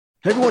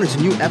Hey everyone, it's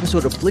a new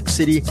episode of Flick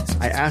City.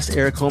 I asked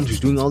Eric Holmes, who's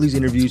doing all these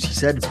interviews, he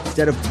said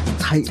instead of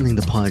titling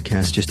the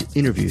podcast just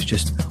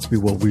interviews, we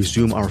will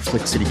resume our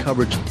Flick City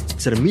coverage.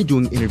 Instead of me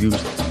doing interviews,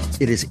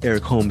 it is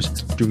Eric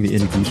Holmes doing the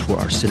interviews for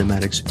our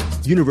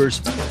Cinematics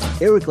universe.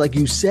 Eric, like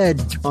you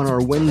said on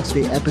our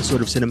Wednesday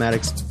episode of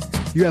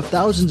Cinematics, you have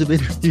thousands of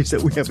interviews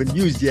that we haven't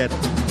used yet.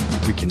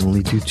 We can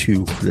only do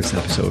 2 for this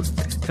episode.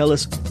 Tell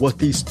us what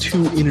these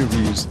 2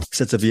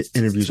 sets of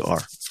interviews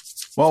are.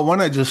 Well,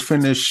 one I just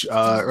finished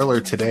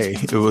earlier today.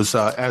 It was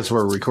as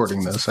we're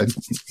recording this.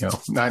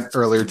 Not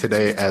earlier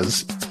today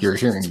as you're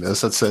hearing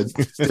this. That's a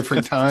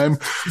different time.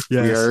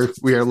 Yes.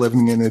 We are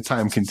living in a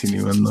time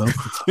continuum, though.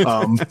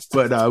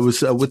 But I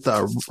was with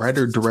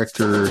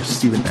writer-director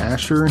Stephen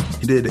Ascher.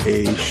 He did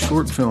a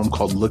short film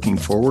called Looking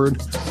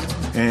Forward,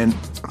 and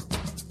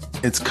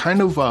it's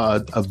kind of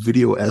a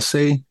video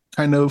essay,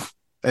 kind of.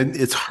 And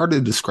it's hard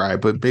to describe,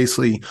 but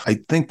basically, I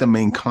think the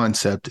main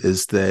concept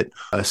is that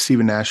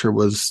Stephen Ascher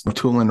was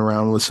tooling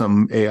around with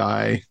some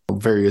AI,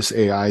 various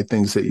AI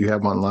things that you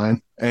have online.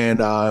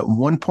 And at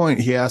one point,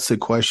 he asked the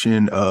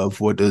question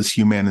of what does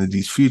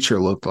humanity's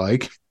future look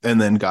like? And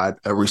then got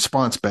a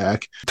response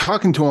back.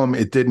 Talking to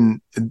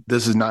him,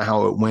 this is not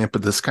how it went,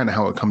 but this is kind of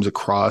how it comes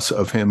across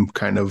of him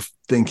kind of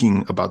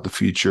thinking about the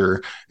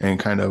future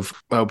and kind of,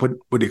 what do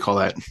you call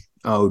that?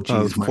 Oh,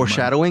 geez.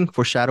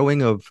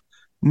 Foreshadowing of...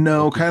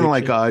 No, kind of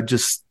like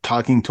just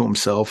talking to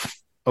himself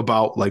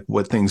about like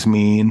what things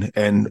mean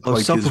and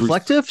like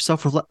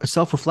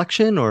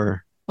self-reflection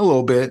or a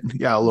little bit.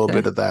 Yeah, a little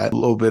bit of that. A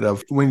little bit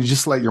of when you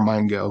just let your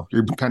mind go.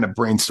 You're kind of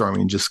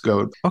brainstorming, just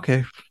go.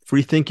 Okay.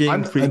 Free thinking.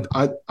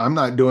 I'm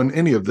not doing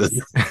any of this.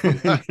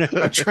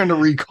 I'm trying to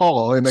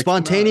recall. And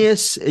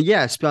spontaneous.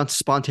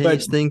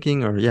 Spontaneous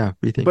thinking or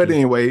free thinking. But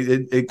anyway,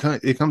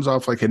 it comes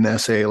off like an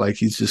essay, like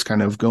he's just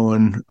kind of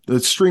going the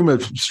stream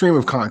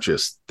of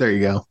conscious. There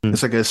you go.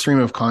 It's like a stream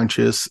of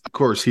conscious. Of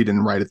course, he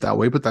didn't write it that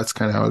way, but that's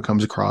kind of how it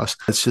comes across.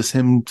 It's just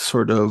him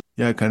sort of,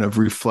 kind of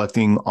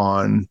reflecting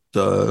on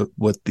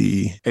what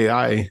the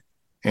AI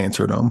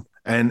answered him.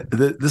 And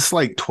this is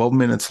like 12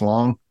 minutes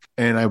long.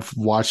 And I've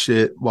watched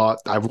it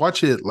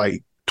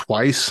like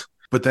twice,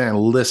 but then I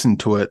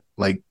listened to it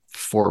like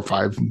 4 or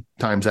 5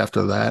 times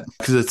after that.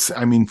 Because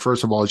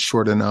first of all, it's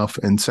short enough.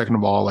 And second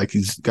of all, like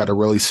he's got a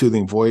really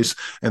soothing voice.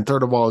 And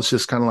third of all, it's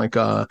just kind of like,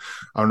 I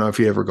don't know if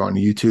you ever go on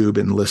YouTube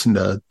and listen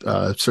to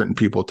certain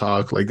people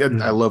talk. Like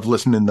I love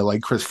listening to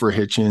like Christopher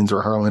Hitchens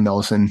or Harlan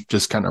Ellison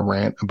just kind of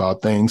rant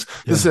about things.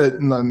 Yeah.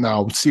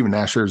 Now Stephen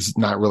Asher's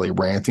not really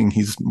ranting.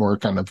 He's more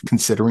kind of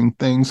considering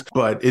things.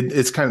 But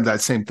it's kind of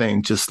that same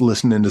thing, just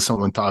listening to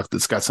someone talk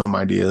that's got some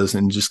ideas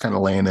and just kind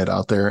of laying it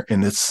out there.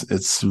 And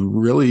it's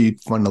really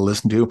fun to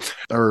listen to.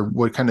 Or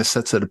what kind of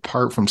sets it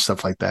apart from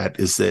stuff like that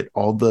is that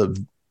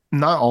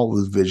not all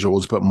the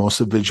visuals, but most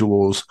of the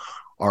visuals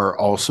are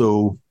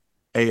also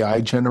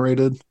AI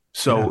generated.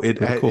 So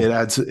it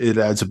adds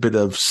a bit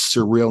of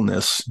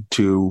surrealness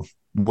to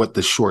what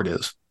the short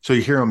is. So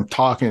you hear him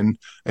talking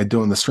and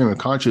doing the stream of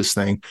conscious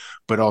thing,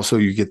 but also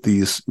you get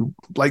these,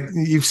 like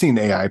you've seen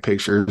AI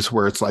pictures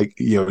where it's like,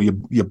 you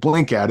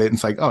blink at it and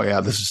it's like, oh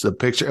yeah, this is a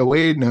picture. Oh,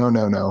 wait,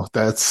 no.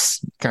 That's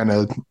kind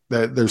of,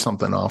 there's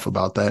something off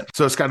about that.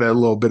 So it's got a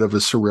little bit of a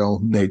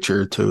surreal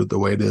nature to the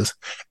way it is.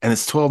 And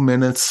it's 12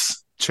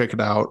 minutes. Check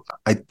it out.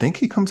 I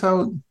think it comes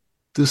out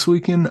this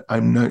weekend.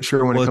 I'm not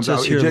sure when it comes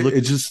out.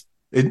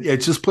 It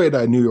just played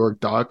at New York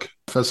Doc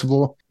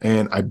Festival,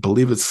 and I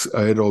believe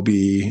it'll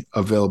be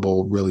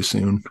available really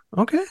soon.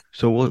 Okay,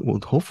 so we'll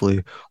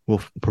hopefully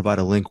provide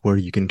a link where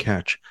you can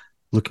catch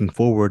Looking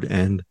Forward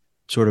and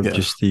sort of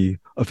just the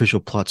official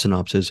plot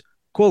synopsis.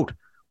 Quote,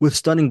 with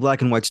stunning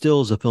black and white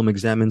stills, the film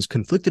examines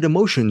conflicted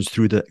emotions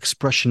through the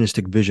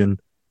expressionistic vision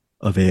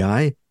of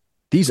AI.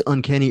 These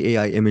uncanny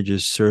AI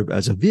images serve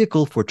as a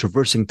vehicle for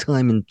traversing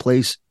time and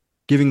place,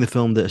 giving the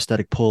film the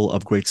aesthetic pull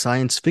of great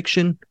science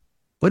fiction.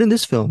 But in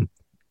this film,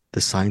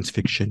 the science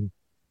fiction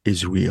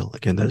is real.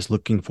 Again, that is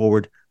Looking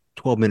Forward.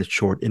 12-minute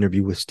short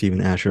interview with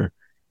Stephen Ascher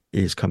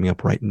is coming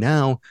up right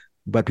now.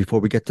 But before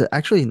we get to,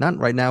 actually not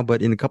right now,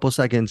 but in a couple of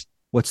seconds,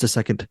 what's the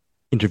second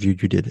interview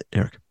you did,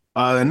 Eric?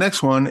 The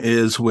next one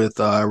is with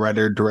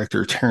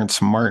writer-director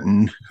Terrence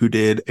Martin, who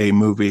did a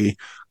movie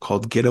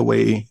called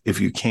Getaway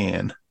If You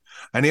Can.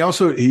 And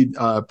he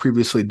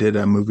previously did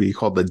a movie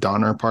called The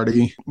Donner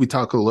Party. We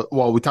talk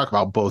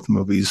about both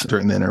movies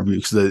during the interview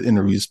because the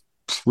interview's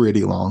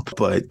pretty long,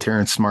 but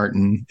Terrence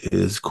Martin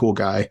is a cool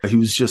guy. He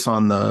was just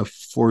on the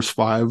Force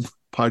 5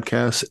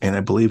 podcast, and I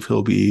believe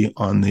he'll be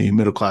on the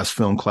Middle Class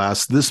Film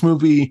Class. This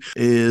movie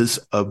is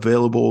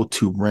available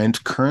to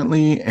rent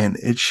currently, and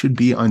it should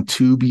be on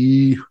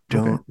Tubi.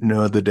 Don't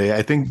know the day.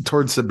 I think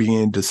towards the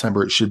beginning of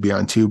December, it should be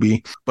on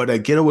Tubi.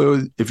 But Get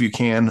Away If You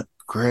Can,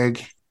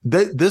 Greg.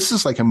 This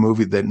is like a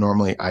movie that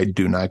normally I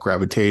do not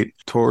gravitate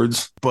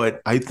towards,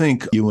 but I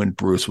think you and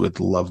Bruce would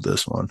love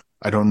this one.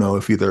 I don't know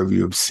if either of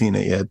you have seen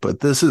it yet, but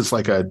this is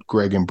like a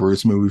Greg and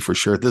Bruce movie for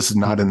sure. This is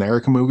not an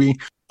Erica movie,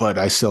 but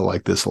I still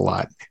like this a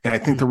lot. And I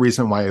think the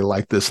reason why I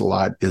like this a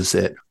lot is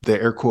that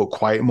the air quote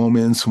quiet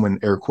moments when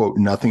air quote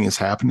nothing is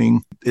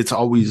happening, it's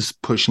always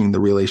pushing the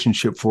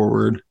relationship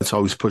forward. It's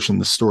always pushing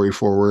the story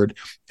forward.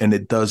 And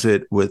it does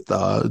it with,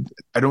 I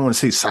don't want to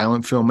say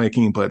silent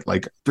filmmaking, but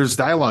like there's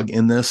dialogue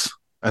in this.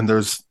 And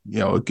there's,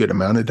 a good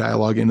amount of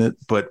dialogue in it,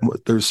 but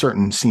there's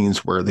certain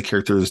scenes where the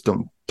characters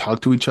don't talk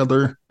to each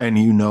other and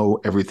you know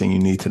everything you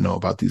need to know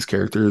about these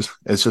characters.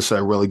 It's just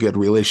a really good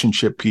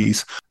relationship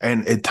piece.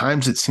 And at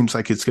times it seems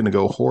like it's going to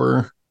go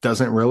horror.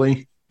 Doesn't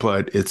really,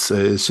 but it's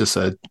just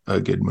a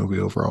good movie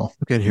overall.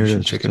 Okay, and here it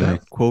is. Check it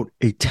out. Quote,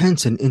 a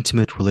tense and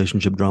intimate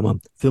relationship drama.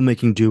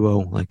 Filmmaking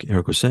duo, like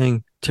Eric was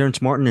saying.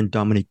 Terrence Martin and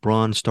Dominique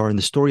Braun star in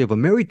the story of a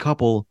married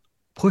couple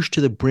pushed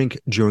to the brink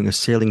during a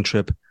sailing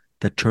trip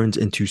that turns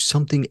into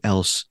something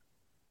else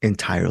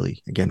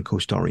entirely. Again,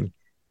 co-starring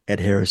Ed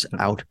Harris,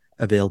 out,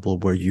 available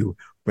where you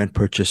rent,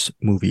 purchase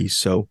movies.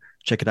 So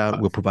check it out.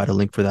 We'll provide a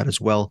link for that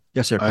as well.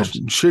 Yes, sir.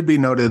 Should be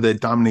noted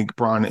that Dominique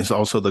Braun is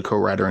also the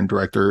co-writer and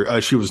director.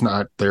 She was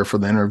not there for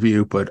the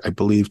interview, but I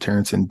believe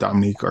Terrence and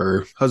Dominique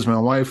are husband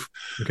and wife.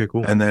 Okay,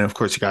 cool. And then, of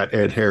course, you got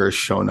Ed Harris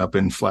showing up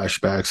in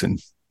flashbacks,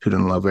 and who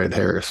didn't love Ed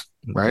Harris,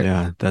 right?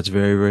 Yeah, that's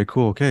very, very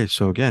cool. Okay,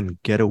 so again,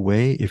 get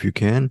away if you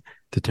can.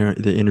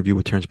 The interview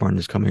with Terrence Martin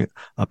is coming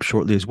up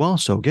shortly as well.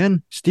 So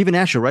again, Stephen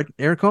Ascher, right?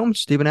 Eric Holmes,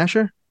 Stephen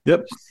Ascher?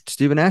 Yep.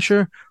 Stephen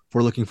Ascher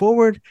for Looking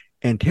Forward,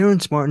 and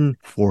Terrence Martin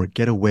for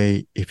Get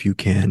Away If You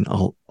Can.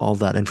 All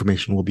that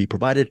information will be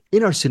provided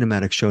in our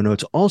Cinematics show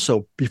notes.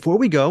 Also, before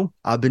we go,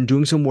 I've been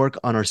doing some work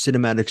on our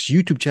Cinematics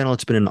YouTube channel.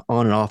 It's been an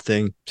on and off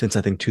thing since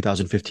I think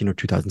 2015 or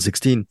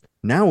 2016.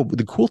 Now,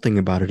 the cool thing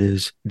about it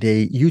is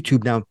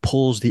YouTube now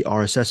pulls the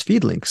RSS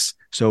feed links.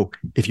 So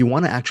if you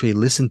want to actually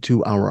listen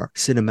to our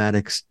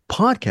Cinematics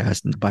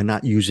podcast by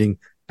not using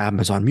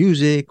Amazon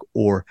Music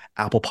or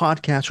Apple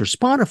Podcasts or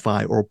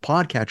Spotify or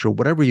Podcatcher,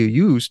 whatever you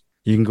use,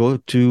 you can go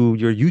to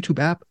your YouTube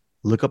app,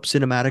 look up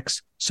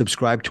Cinematics,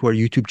 subscribe to our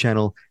YouTube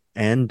channel,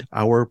 and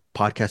our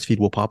podcast feed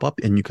will pop up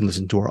and you can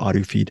listen to our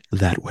audio feed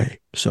that way.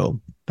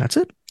 So that's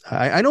it.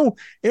 I know,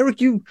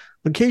 Eric, you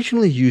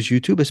occasionally use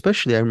YouTube,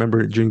 especially I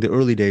remember during the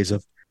early days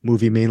of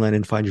Movie Mainline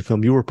and Find Your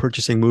Film, you were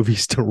purchasing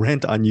movies to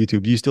rent on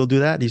YouTube. Do you still do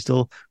that? Do you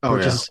still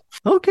purchase?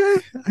 Oh, yeah.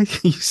 Okay.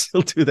 You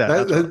still do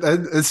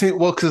that.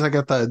 Well, because I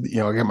got I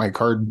got my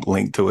card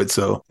linked to it.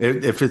 So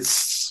if it's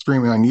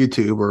streaming on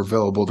YouTube or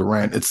available to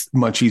rent, it's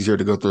much easier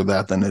to go through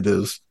that than it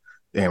is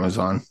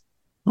Amazon.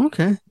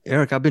 Okay.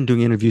 Eric, I've been doing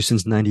interviews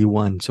since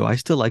 91, so I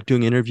still like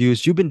doing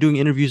interviews. You've been doing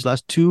interviews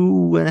last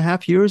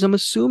 2.5 years, I'm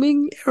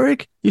assuming,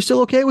 Eric? You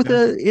still okay with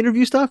the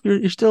interview stuff?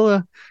 You're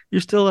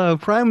still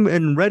prime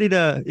and ready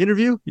to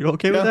interview? You're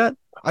okay with that?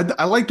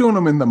 I like doing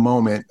them in the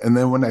moment, and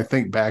then when I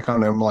think back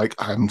on it, I'm like,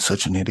 I'm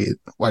such an idiot.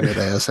 Why did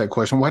I ask that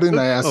question? Why didn't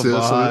I ask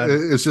this? So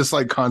it's just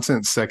like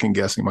constant second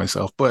guessing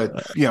myself. But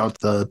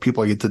the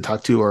people I get to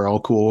talk to are all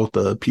cool.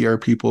 The PR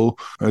people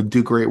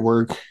do great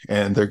work,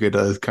 and they're good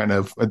to kind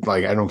of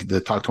like I don't get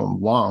to talk to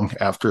them long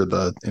after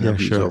the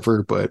interview's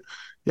over. But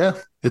yeah,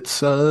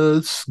 it's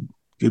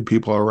good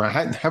people around.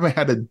 I haven't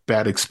had a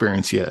bad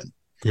experience yet.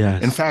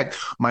 Yeah. In fact,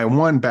 my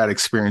one bad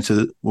experience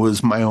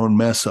was my own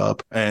mess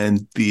up,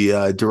 and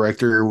the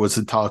director was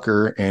a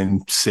talker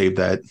and saved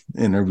that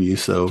interview.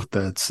 So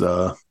that's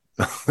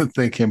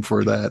thank him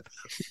for that.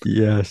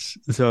 Yes.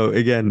 So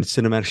again,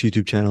 Cinematics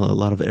YouTube channel. A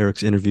lot of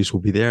Eric's interviews will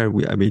be there.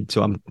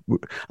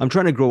 I'm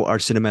trying to grow our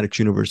Cinematics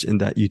universe in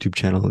that YouTube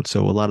channel, and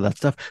so a lot of that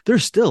stuff.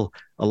 There's still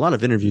a lot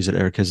of interviews that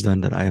Eric has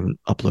done that I haven't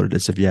uploaded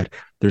as of yet.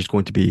 There's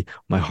going to be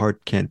My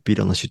Heart Can't Beat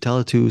Unless You Tell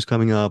It To is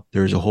coming up.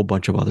 There's a whole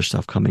bunch of other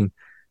stuff coming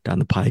down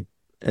the pike.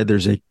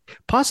 There's a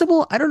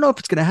possible, I don't know if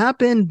it's going to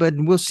happen, but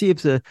we'll see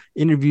if the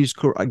interviews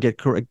get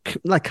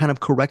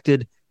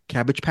corrected.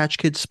 Cabbage Patch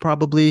Kids,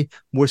 probably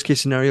worst case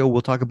scenario.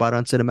 We'll talk about it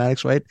on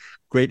Cinematics, right?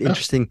 Great,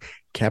 interesting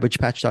Cabbage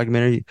Patch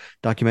documentary.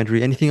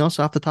 Anything else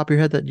off the top of your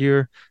head that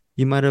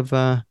you might have?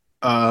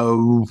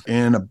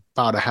 In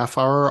about a half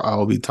hour,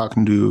 I'll be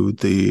talking to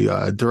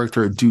the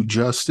director of Due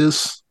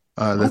Justice.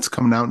 That's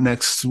coming out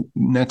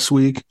next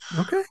week.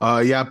 Okay.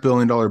 $1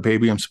 Billion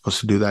Baby. I'm supposed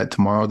to do that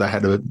tomorrow.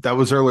 That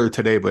was earlier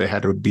today, but it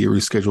had to be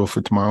rescheduled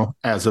for tomorrow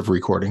as of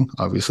recording.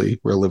 Obviously,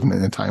 we're living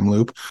in a time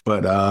loop.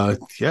 But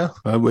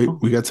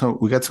we got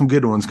some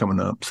good ones coming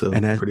up. So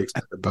I'm pretty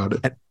excited about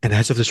it. And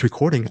as of this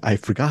recording, I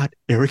forgot,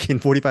 Eric in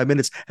 45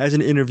 minutes has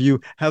an interview.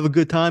 Have a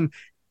good time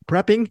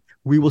prepping.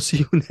 We will see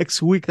you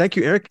next week. Thank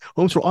you, Eric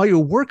Holmes, for all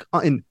your work.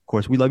 And of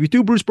course, we love you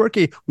too, Bruce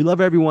Berkey. We love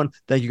everyone.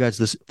 Thank you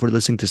guys for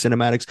listening to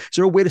Cinematics. Is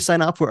there a way to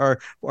sign off for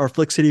our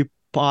Flick City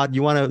pod? Do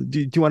you want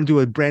to do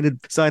a branded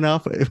sign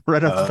off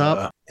right off the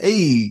top?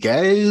 Hey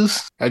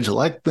guys, how'd you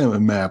like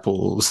them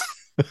apples?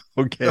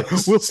 Okay,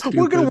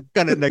 we're gonna work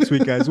on it next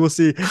week, guys. We'll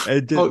see.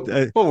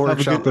 We'll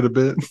workshop it a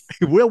bit.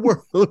 we're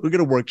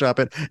gonna workshop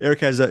it. Eric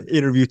has an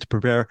interview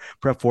to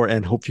prep for,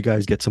 and hope you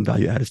guys get some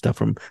value added stuff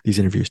from these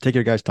interviews. Take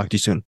care, guys. Talk to you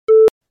soon.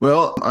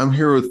 Well, I'm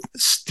here with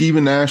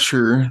Stephen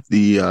Ascher,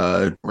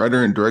 the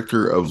writer and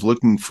director of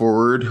Looking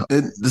Forward.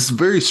 This is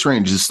very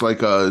strange. It's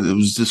like it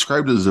was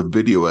described as a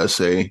video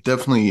essay.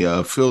 Definitely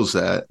feels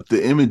that.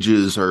 The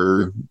images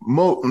are,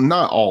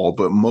 not all,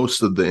 but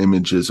most of the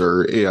images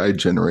are AI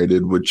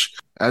generated, which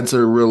adds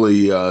a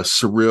really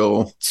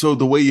surreal. So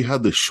the way you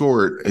had the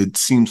short, it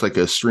seems like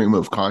a stream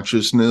of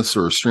consciousness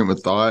or a stream of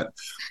thought.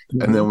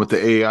 Mm-hmm. And then with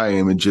the AI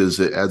images,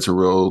 it adds a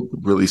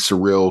really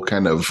surreal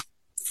kind of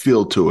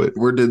feel to it.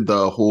 Where did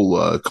the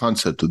whole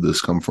concept of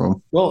this come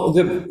from? Well,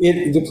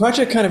 the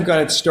project kind of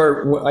got its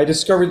start. I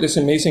discovered this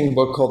amazing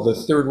book called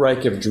The Third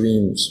Reich of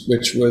Dreams,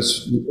 which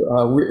was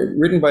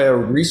written by a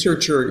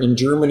researcher in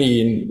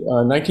Germany in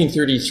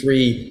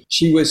 1933.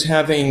 She was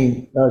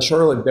having,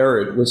 Charlotte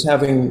Barrett was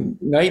having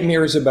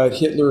nightmares about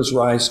Hitler's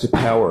rise to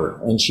power.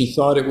 And she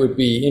thought it would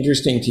be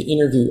interesting to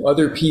interview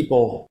other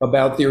people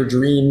about their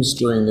dreams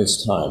during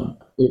this time.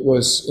 It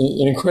was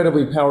an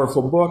incredibly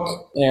powerful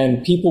book,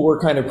 and people were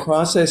kind of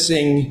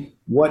processing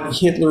what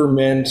Hitler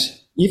meant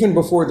even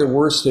before the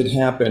worst had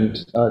happened,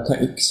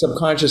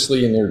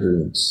 subconsciously in their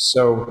dreams.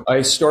 So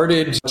I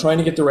started trying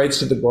to get the rights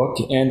to the book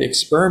and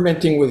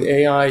experimenting with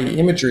AI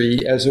imagery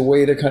as a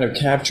way to kind of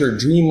capture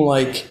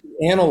dreamlike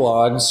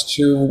analogs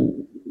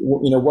to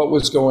what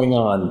was going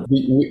on.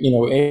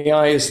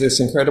 AI is this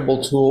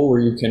incredible tool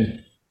where you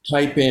can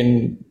type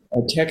in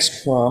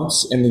text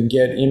prompts and then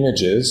get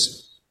images.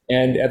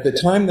 And at the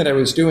time that I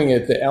was doing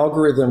it, the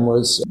algorithm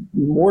was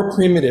more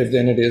primitive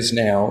than it is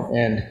now.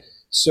 And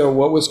so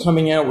what was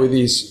coming out were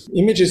these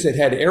images that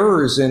had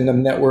errors in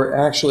them that were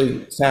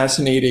actually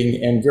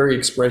fascinating and very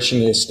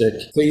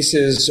expressionistic.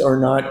 Faces are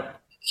not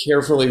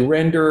carefully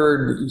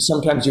rendered.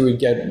 Sometimes you would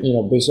get,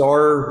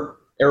 bizarre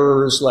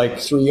errors like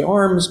 3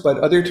 arms, but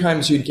other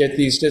times you'd get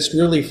these just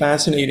really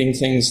fascinating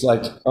things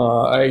like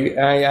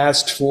I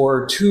asked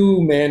for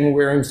 2 men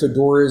wearing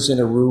fedoras in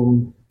a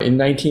room in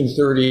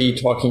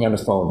 1930 talking on a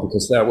phone,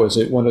 because that was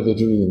one of the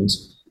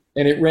dreams.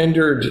 And it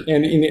rendered,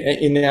 and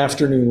in the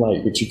afternoon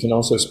light, which you can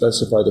also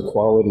specify the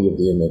quality of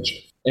the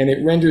image. And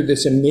it rendered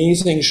this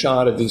amazing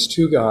shot of these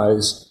 2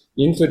 guys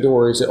in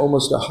fedoras,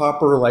 almost a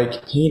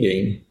Hopper-like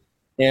painting.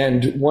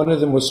 And one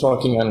of them was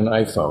talking on an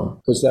iPhone,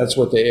 because that's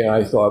what the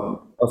AI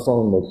thought a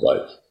phone looked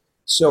like.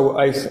 So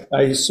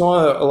I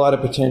saw a lot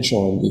of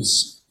potential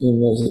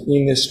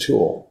in this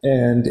tool.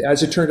 And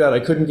as it turned out, I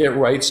couldn't get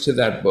rights to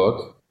that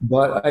book.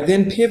 But I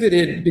then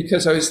pivoted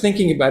because I was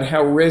thinking about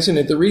how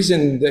resonant, the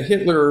reason the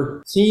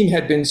Hitler theme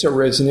had been so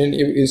resonant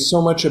is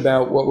so much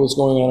about what was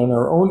going on in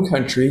our own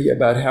country,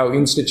 about how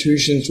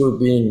institutions were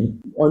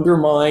being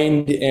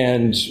undermined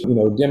and,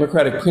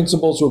 democratic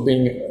principles were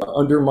being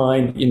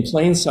undermined in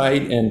plain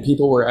sight, and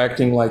people were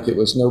acting like it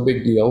was no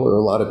big deal, or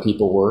a lot of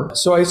people were.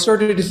 So I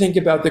started to think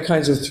about the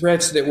kinds of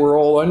threats that we're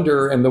all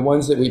under, and the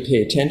ones that we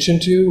pay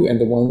attention to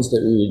and the ones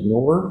that we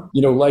ignore.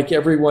 Like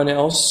everyone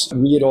else,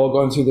 we had all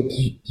gone through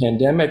the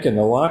pandemic and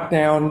the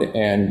lockdown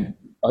and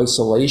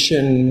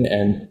isolation,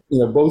 and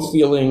both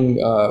feeling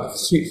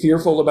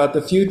fearful about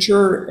the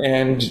future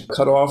and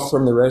cut off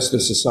from the rest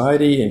of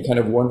society and kind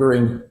of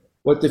wondering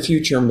what the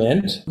future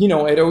meant.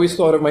 I'd always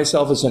thought of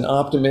myself as an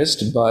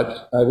optimist,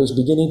 but I was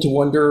beginning to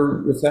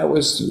wonder if that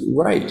was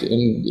right,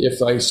 and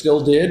if I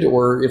still did,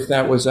 or if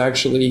that was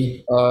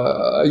actually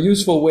a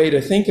useful way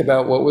to think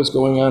about what was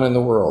going on in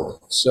the world.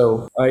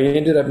 So I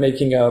ended up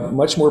making a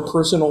much more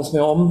personal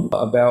film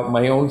about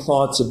my own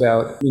thoughts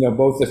about,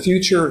 both the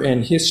future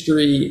and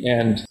history,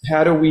 and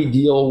how do we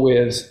deal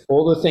with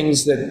all the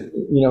things that,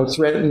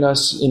 threaten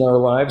us in our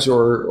lives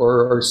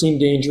or seem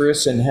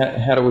dangerous, and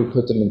how do we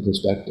put them in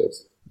perspective?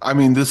 I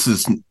mean, this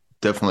is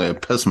definitely a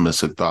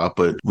pessimistic thought,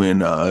 but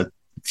when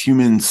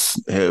humans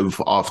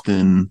have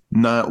often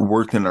not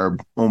worked in our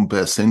own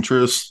best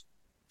interests,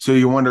 so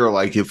you wonder,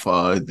 like, if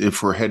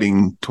we're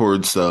heading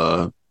towards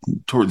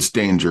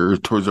danger,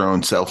 towards our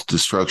own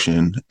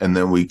self-destruction, and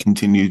then we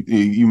continue.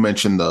 You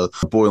mentioned the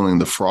boiling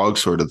the frog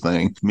sort of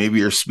thing.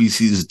 Maybe our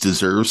species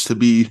deserves to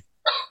be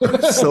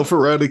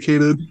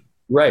self-eradicated.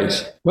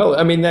 Right. Well,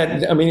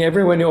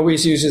 everyone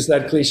always uses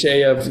that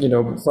cliche of,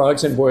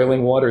 frogs in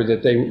boiling water,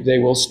 that they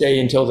will stay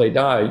until they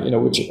die,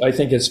 which I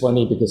think is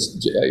funny,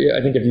 because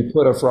I think if you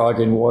put a frog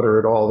in water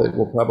at all, it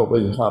will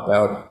probably hop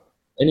out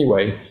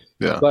anyway.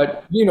 Yeah.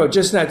 But,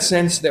 just that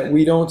sense that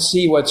we don't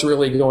see what's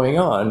really going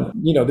on.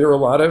 There are a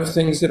lot of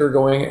things that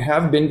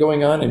have been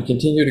going on and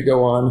continue to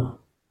go on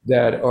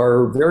that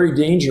are very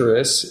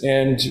dangerous,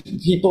 and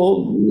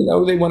people,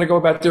 they want to go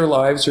about their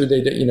lives, or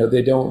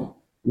they don't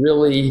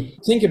really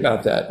think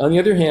about that. On the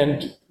other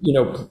hand,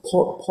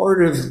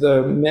 part of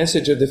the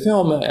message of the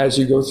film as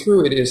you go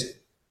through it is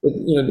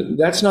that,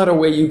 that's not a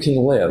way you can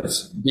live,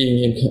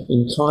 being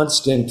in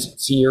constant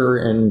fear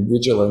and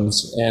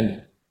vigilance.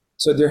 And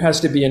so there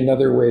has to be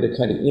another way to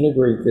kind of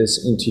integrate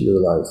this into your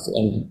life.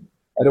 And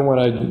I don't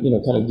want to,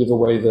 kind of give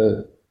away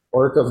the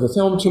arc of the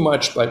film too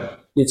much,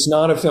 but it's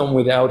not a film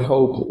without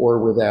hope or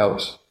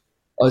without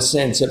a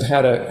sense of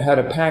how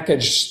to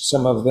package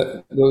some of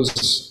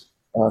those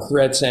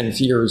threats and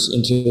fears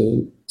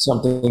into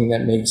something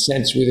that makes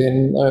sense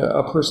within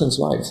a person's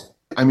life.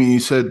 I mean,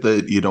 you said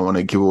that you don't want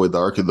to give away the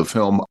arc of the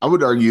film. I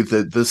would argue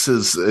that this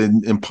is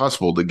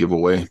impossible to give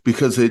away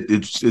because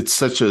it's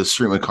such a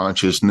stream of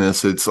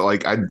consciousness. It's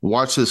like I'd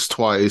watch this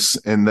twice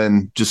and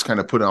then just kind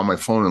of put it on my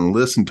phone and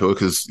listen to it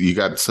because you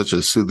got such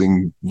a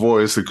soothing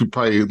voice. I could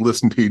probably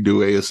listen to you do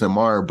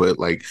ASMR, but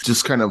like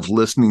just kind of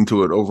listening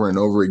to it over and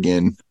over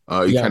again.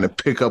 You kind of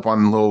pick up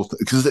on little,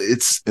 because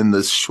it's in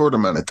this short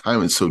amount of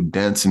time, it's so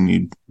dense and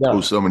you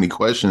pose so many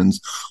questions.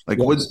 Like,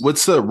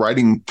 what's the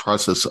writing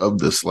process of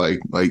this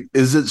like? Like,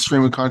 is it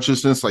stream of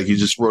consciousness? Like, you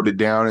just wrote it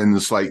down and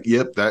it's like,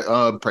 yep, that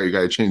probably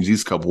got to change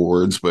these couple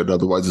words, but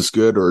otherwise it's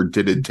good. Or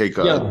did it take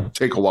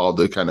a while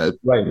to kind of?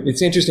 Right.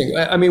 It's interesting.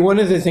 I mean, one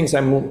of the things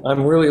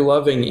I'm really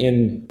loving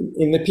in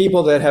the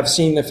people that have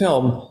seen the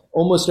film,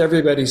 almost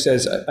everybody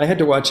says, I had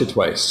to watch it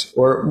twice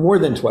or more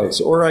than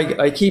twice, or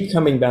I keep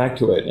coming back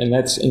to it. And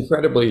that's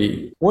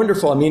incredibly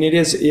wonderful. I mean,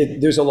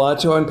 there's a lot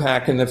to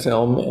unpack in the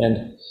film.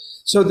 And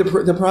so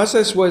the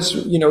process was,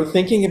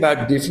 thinking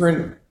about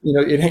different,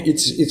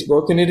 it's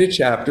broken into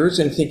chapters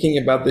and thinking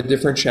about the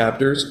different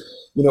chapters.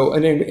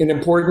 An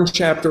important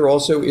chapter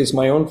also is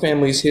my own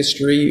family's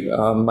history.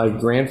 My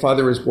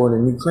grandfather was born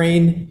in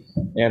Ukraine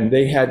and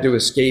they had to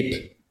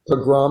escape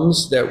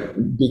pogroms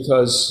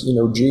because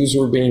Jews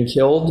were being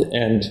killed,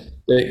 and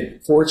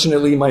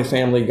fortunately my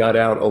family got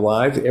out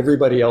alive.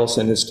 Everybody else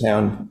in this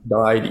town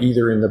died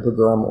either in the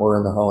pogrom or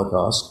in the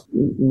Holocaust.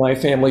 My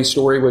family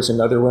story was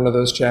another one of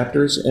those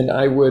chapters, and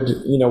I would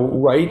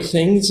write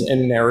things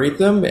and narrate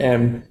them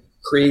and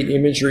create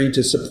imagery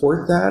to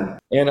support that.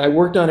 And I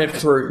worked on it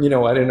for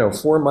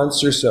 4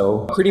 months or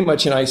so, pretty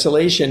much in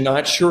isolation,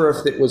 not sure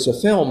if it was a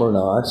film or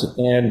not,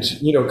 and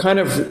kind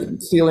of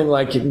feeling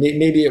like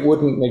maybe it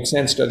wouldn't make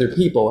sense to other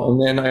people.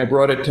 And then I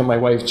brought it to my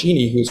wife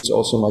Jeannie, who's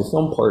also my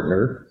film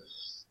partner,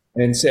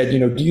 and said,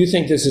 do you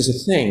think this is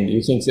a thing? Do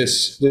you think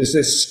does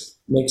this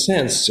make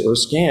sense or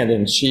scan?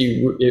 And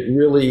it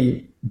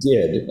really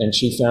did, and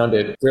she found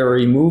it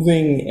very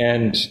moving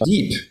and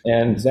deep,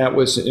 and that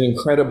was an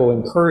incredible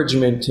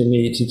encouragement to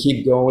me to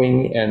keep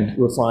going and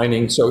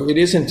refining. So it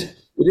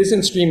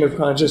isn't stream of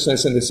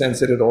consciousness in the sense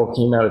that it all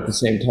came out at the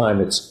same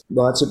time. It's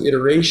lots of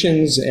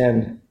iterations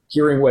and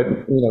hearing what,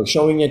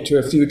 showing it to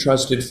a few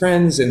trusted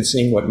friends and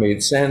seeing what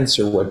made sense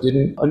or what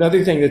didn't.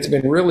 Another thing that's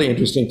been really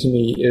interesting to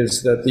me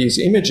is that these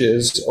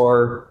images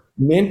are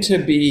meant to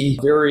be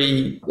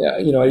very,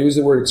 I use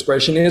the word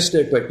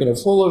expressionistic, but,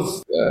 full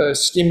of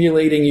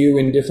stimulating you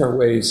in different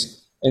ways.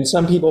 And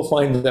some people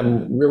find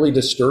them really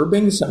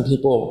disturbing. Some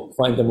people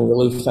find them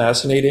really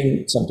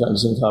fascinating,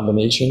 sometimes in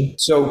combination.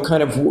 So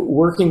kind of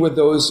working with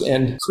those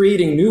and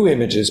creating new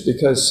images,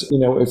 because,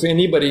 if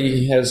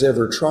anybody has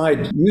ever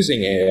tried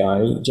using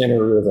AI,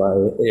 generative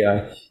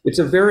AI, it's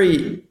a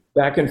very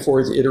back and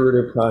forth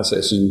iterative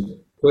process. You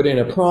put in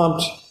a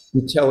prompt,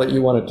 you tell it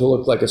you want it to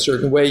look like a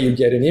certain way, you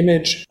get an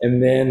image,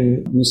 and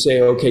then you say,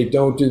 okay,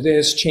 don't do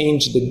this,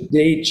 change the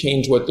date,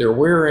 change what they're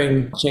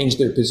wearing, change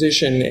their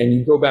position, and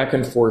you go back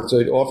and forth. So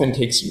it often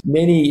takes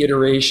many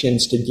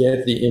iterations to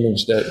get the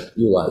image that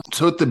you like.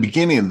 So at the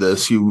beginning of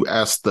this, you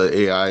ask the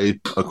AI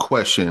a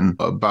question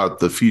about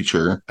the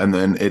future, and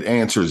then it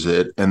answers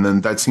it, and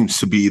then that seems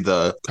to be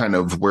the kind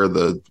of where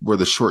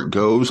the short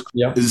goes.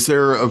 Yeah. Is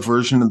there a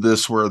version of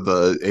this where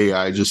the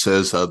AI just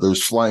says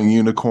there's flying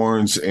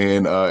unicorns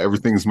and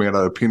everything's made out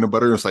of peanut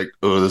butter? It's like,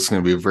 oh, this is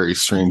going to be a very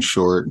strange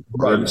short.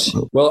 Right.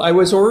 Well, I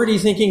was already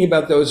thinking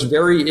about those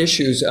very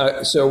issues.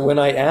 So when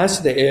I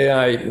asked the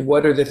AI,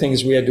 what are the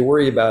things we had to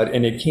worry about?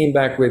 And it came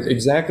back with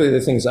exactly the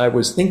things I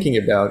was thinking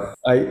about.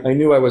 I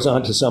knew I was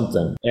onto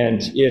something.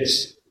 And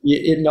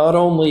it not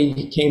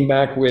only came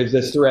back with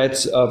the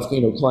threats of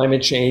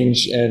climate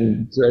change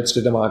and threats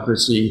to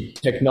democracy,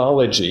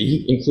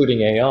 technology, including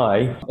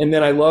AI, and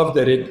then I love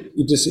that it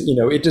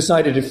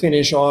decided to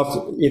finish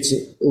off its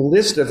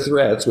list of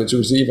threats, which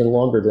was even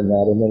longer than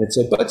that, and then it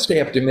said, "But stay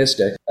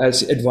optimistic,"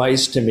 as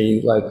advice to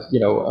me, like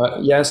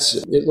yes,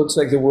 it looks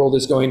like the world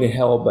is going to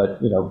hell,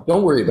 but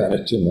don't worry about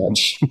it too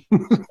much.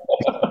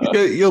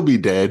 You'll be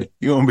dead.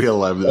 You won't be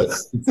alive.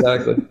 Yes,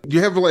 exactly. Do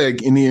you have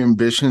like any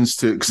ambitions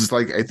to? Because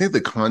I think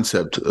the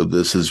concept of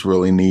this is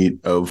really neat.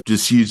 Of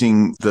just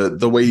using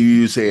the way you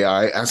use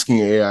AI, asking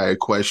AI a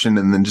question,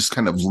 and then just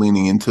kind of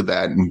leaning into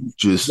that and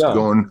just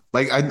going.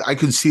 Like I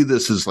could see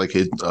this as like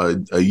a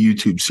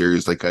YouTube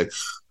series. Like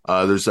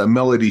there's a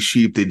Melody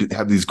Sheep. They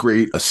have these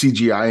great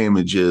CGI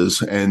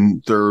images,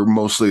 and they're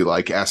mostly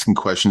like asking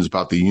questions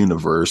about the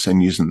universe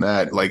and using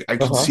that. Like I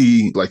could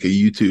see like a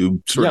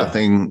YouTube sort of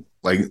thing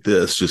like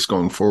this just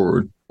going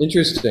forward.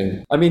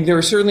 Interesting. I mean, there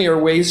certainly are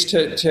ways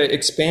to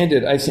expand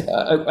it.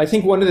 I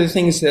think one of the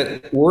things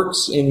that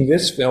works in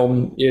this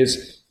film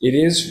is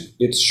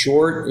it's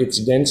short, it's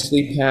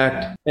densely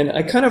packed. And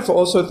I kind of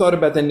also thought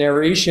about the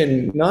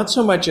narration, not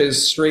so much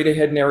as straight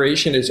ahead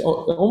narration, as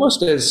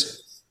almost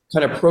as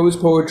kind of prose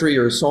poetry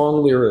or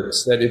song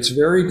lyrics, that it's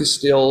very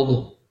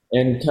distilled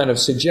and kind of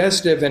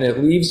suggestive, and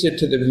it leaves it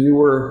to the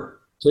viewer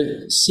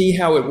to see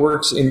how it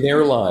works in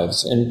their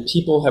lives. And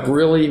people have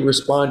really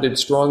responded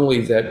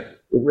strongly that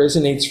it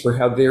resonates for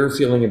how they're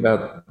feeling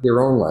about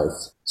their own life.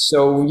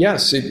 So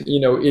yes, it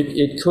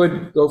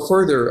could go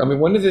further. I mean,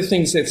 one of the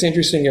things that's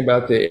interesting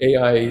about the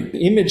AI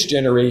image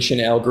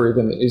generation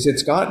algorithm is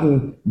it's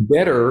gotten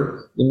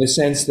better in the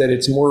sense that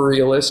it's more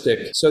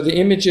realistic. So the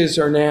images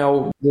are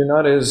now, they're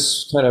not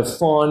as kind of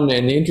fun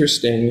and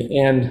interesting.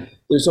 And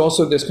there's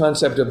also this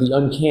concept of the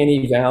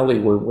uncanny valley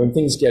where when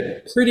things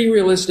get pretty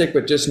realistic,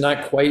 but just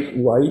not quite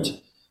right,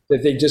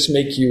 that they just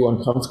make you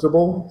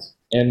uncomfortable.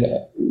 And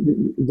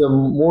the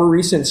more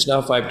recent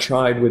stuff I've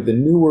tried with the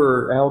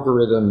newer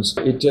algorithms,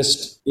 it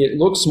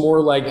looks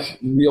more like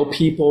real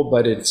people,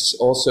 but it's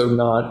also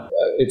not,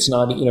 it's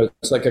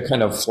like a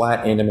kind of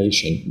flat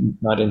animation,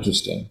 not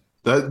interesting.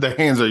 The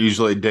hands are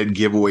usually a dead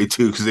giveaway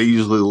too, because they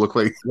usually look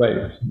like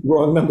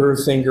wrong number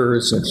of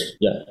fingers. And,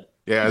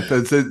 Yeah,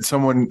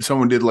 someone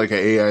did like an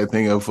AI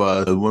thing of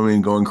the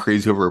women going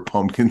crazy over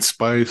pumpkin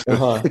spice.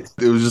 It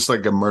was just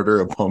like a murder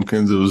of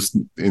pumpkins. It was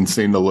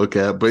insane to look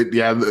at. But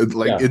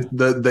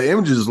the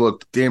images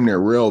looked damn near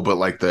real, but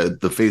like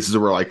the faces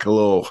were like a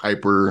little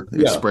hyper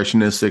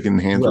expressionistic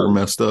and hands were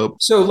messed up.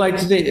 So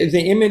like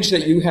the image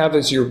that you have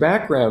as your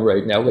background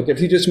right now, like if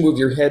you just move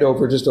your head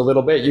over just a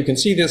little bit, you can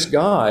see this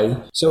guy.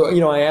 So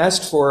I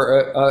asked for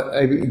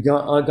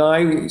a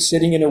guy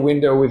sitting in a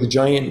window with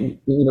giant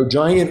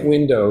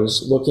windows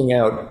looking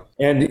out,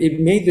 and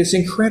it made this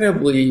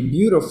incredibly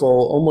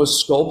beautiful,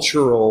 almost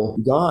sculptural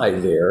guy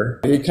there.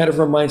 It kind of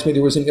reminds me,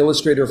 there was an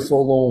illustrator,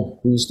 Folon,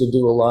 who used to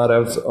do a lot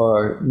of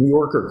New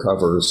Yorker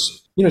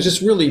covers.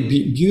 Just really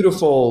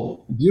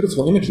beautiful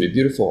imagery,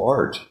 beautiful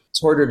art.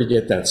 It's harder to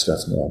get that stuff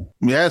now.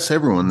 Yeah, ask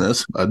everyone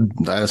this. I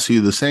ask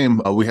you the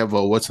same. We have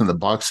a What's in the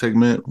Box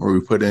segment where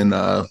we put in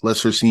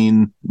lesser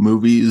seen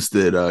movies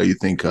that you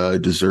think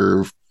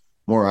deserve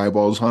more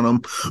eyeballs on them,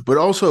 but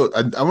also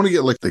I want to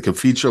get like a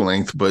feature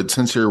length, but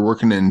since you're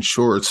working in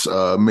shorts,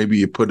 maybe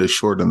you put a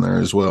short in there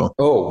as well.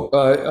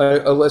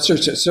 A lesser,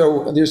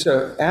 so there's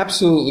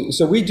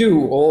so we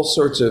do all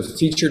sorts of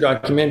feature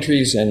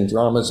documentaries and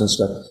dramas and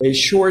stuff. A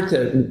short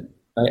that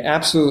I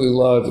absolutely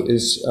love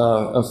is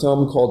a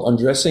film called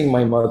Undressing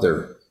My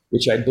Mother,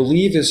 which I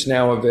believe is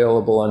now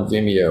available on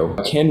Vimeo.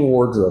 Ken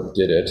Wardrop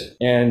did it.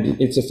 And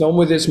it's a film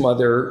with his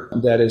mother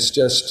that is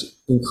just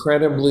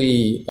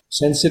incredibly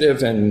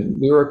sensitive and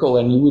lyrical,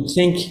 and you would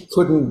think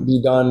couldn't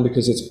be done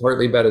because it's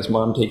partly about his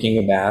mom taking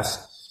a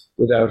bath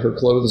without her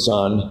clothes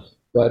on.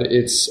 But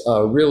it's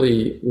a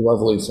really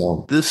lovely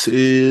film. This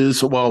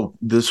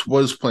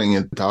was playing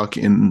at Doc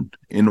in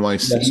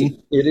NYC. Yes,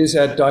 it is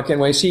at Doc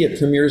NYC. It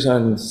premieres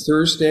on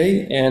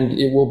Thursday, and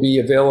it will be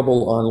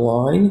available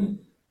online.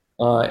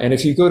 And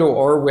if you go to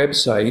our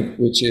website,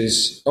 which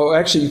is,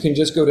 you can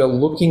just go to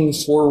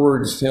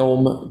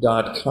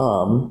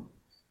lookingforwardfilm.com,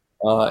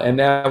 and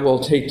that will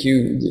take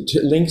you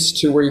to links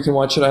to where you can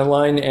watch it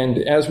online. And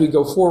as we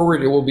go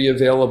forward, it will be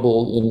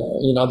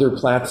available in other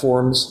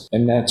platforms,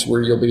 and that's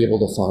where you'll be able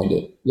to find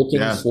it.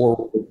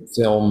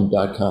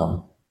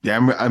 Lookingforwardfilm.com.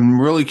 Yeah,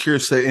 I'm really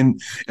curious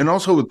and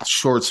also with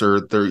shorts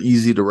they're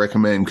easy to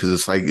recommend because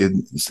it's like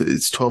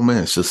it's 12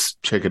 minutes,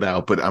 just check it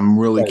out. But I'm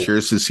really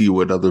curious to see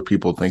what other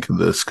people think of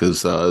this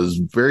because it's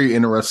very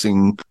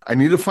interesting. I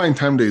need to find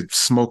time to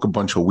smoke a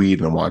bunch of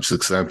weed and watch this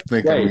because I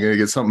think I'm going to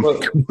get something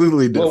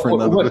completely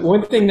different.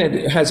 One thing that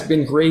has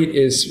been great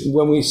is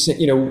when we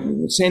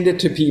send it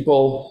to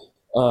people,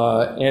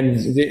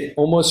 and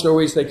almost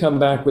always they come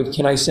back with,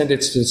 "Can I send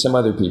it to some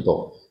other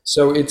people?"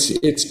 So it's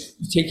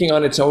taking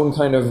on its own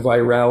kind of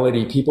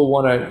virality. People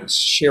want to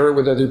share it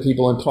with other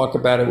people and talk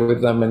about it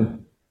with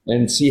them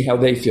and see how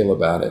they feel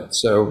about it.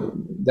 So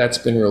that's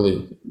been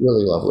really,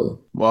 really lovely.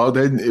 Well,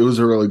 it was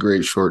a really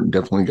great short and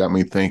definitely got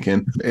me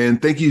thinking.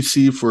 And thank you,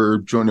 C, for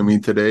joining me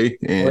today.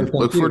 And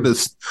look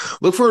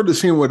forward to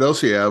seeing what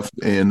else you have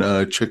and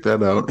check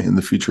that out in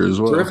the future as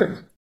well. Terrific.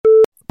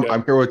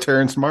 I'm here with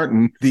Terrence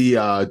Martin, the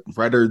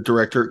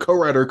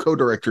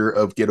co-director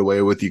of Get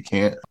Away With You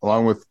Can't,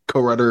 along with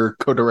co-writer,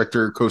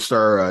 co-director,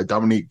 co-star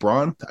Dominique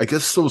Braun. I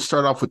guess we'll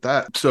start off with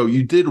that. So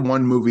you did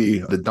one movie,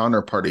 The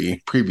Donner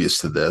Party, previous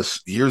to this.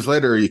 Years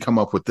later, you come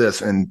up with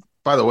this. And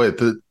by the way,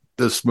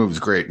 this movie's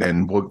great,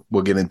 and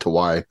we'll get into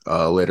why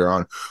later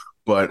on.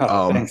 But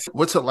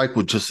what's it like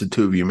with just the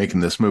two of you making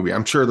this movie?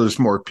 I'm sure there's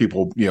more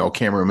people,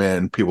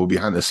 cameramen, people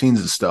behind the scenes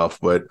and stuff.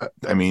 But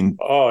I mean,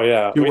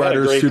 two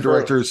writers, two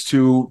directors,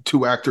 two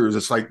actors.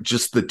 It's like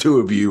just the two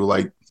of you,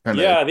 like.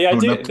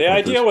 The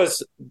idea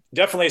was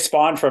definitely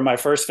spawned from my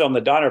first film,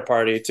 The Donner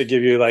Party, to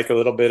give you like a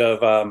little bit of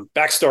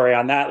backstory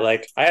on that.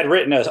 Like I had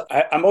written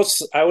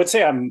I would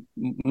say I'm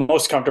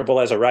most comfortable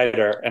as a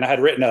writer, and I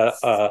had written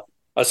a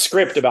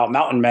script about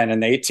mountain men in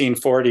the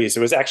 1840s.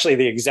 It was actually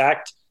the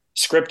exact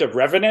script of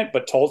Revenant,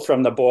 but told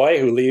from the boy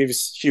who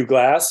leaves Hugh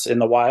Glass in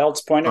the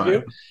wild's point of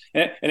view.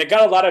 And it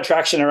got a lot of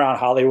traction around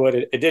Hollywood.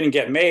 It didn't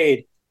get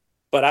made,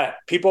 but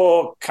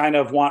people kind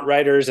of want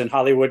writers in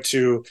Hollywood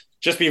to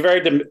just be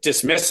very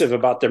dismissive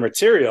about the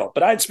material.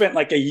 But I'd spent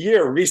like a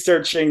year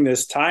researching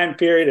this time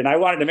period, and I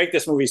wanted to make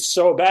this movie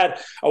so bad.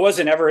 I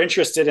wasn't ever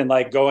interested in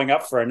like going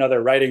up for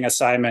another writing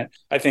assignment.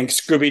 I think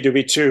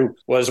Scooby-Dooby 2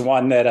 was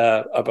one that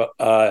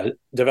a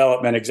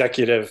development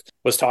executive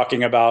was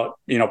talking about,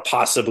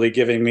 possibly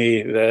giving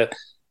me the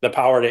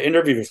power to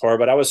interview for,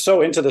 but I was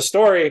so into the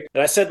story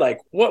that I said, like,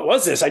 what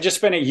was this? I just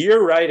spent a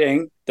year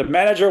writing. The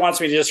manager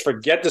wants me to just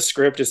forget the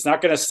script. It's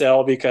not going to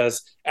sell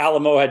because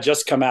Alamo had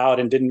just come out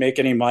and didn't make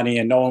any money,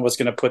 and no one was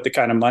going to put the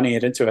kind of money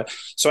into it.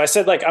 So I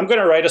said, like, I'm going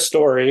to write a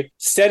story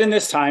set in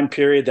this time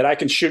period that I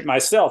can shoot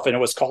myself. And it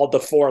was called The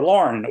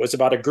Forlorn. And it was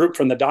about a group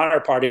from the Donner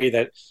Party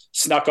that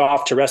snuck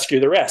off to rescue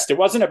the rest. It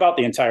wasn't about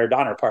the entire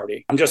Donner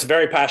Party. I'm just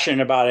very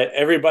passionate about it.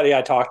 Everybody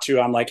I talk to,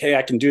 I'm like, hey,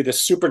 I can do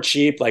this super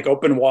cheap, like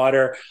open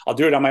water. I'll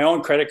do it on my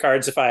own credit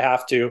cards if I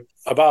have to.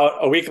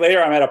 About a week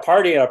later, I'm at a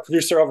party and a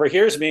producer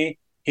overhears me.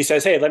 He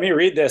says, hey, let me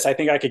read this. I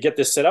think I could get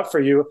this set up for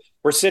you.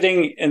 We're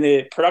sitting in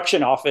the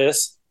production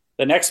office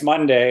the next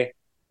Monday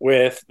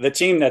with the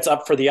team that's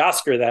up for the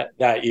Oscar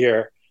that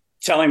year,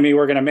 telling me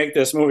we're going to make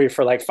this movie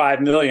for like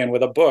 $5 million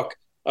with a book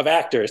of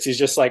actors. He's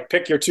just like,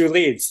 pick your two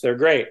leads. They're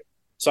great.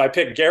 So I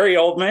picked Gary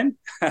Oldman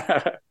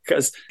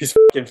because he's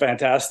fucking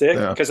fantastic.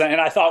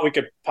 And I thought we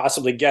could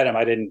possibly get him.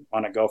 I didn't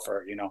want to go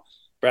for,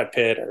 Brad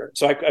Pitt.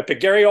 So I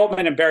picked Gary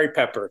Oldman and Barry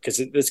Pepper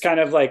because it's kind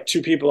of like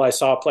two people I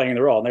saw playing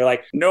the role. And they're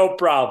like, no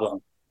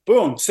problem.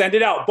 Boom, send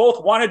it out.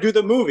 Both want to do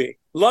the movie.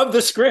 Love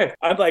the script.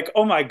 I'm like,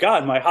 oh my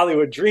God, my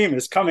Hollywood dream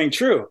is coming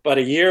true. But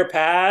a year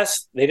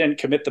passed. They didn't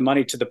commit the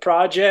money to the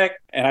project.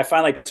 And I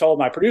finally told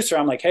my producer,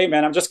 I'm like, hey,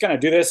 man, I'm just going to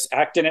do this,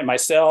 act in it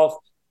myself,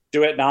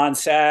 do it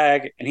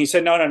non-SAG. And he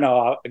said, no,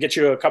 I'll get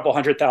you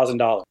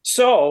 $200,000.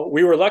 So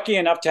we were lucky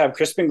enough to have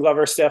Crispin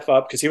Glover step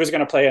up because he was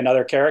going to play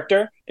another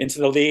character into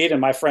the lead.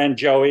 And my friend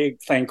Joey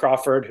Clayne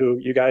Crawford, who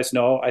you guys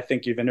know, I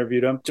think you've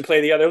interviewed him, to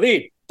play the other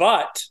lead.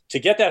 But to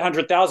get that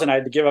 $100,000, I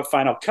had to give up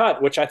Final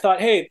Cut, which I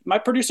thought, hey, my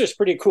producer's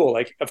pretty cool.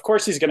 Like, of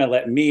course, he's going to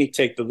let me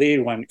take the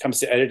lead when it comes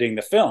to editing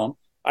the film.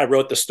 I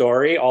wrote the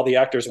story. All the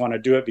actors want to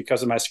do it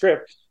because of my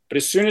script. But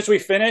as soon as we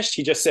finished,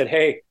 he just said,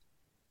 hey,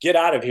 get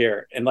out of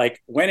here, and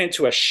like went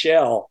into a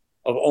shell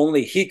of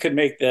only he could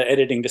make the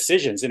editing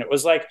decisions. And it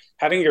was like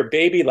having your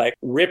baby like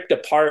ripped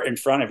apart in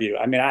front of you.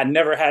 I mean, I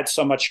never had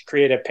so much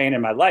creative pain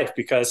in my life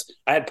because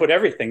I had put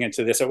everything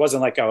into this. It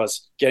wasn't like I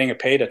was getting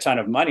paid a ton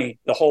of money.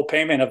 The whole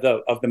payment of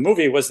the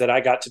movie was that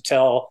I got to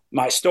tell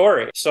my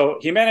story. So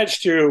he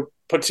managed to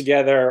put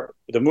together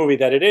the movie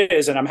that it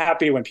is. And I'm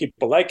happy when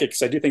people like it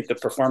because I do think the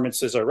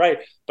performances are right.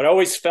 But I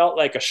always felt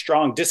like a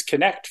strong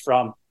disconnect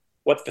from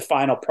what the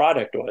final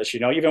product was.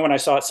 Even when I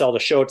saw it sell to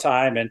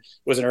Showtime and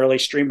was an early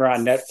streamer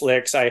on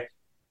Netflix,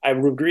 I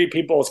would read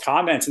people's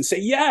comments and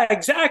say, yeah,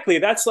 exactly.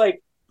 That's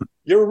like,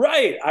 you're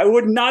right. I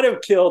would not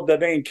have killed the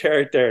main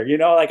character.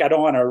 Like, I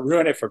don't want to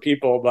ruin it for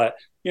people, but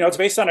it's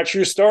based on a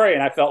true story.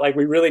 And I felt like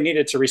we really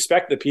needed to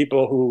respect the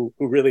people who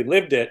really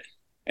lived it.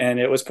 And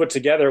it was put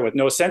together with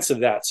no sense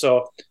of that.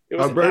 So it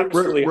was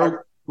absolutely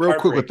real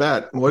quick with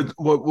that. What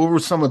were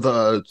some of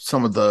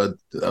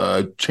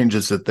the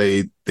changes that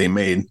they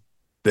made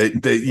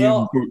that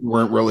you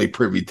weren't really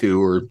privy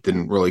to or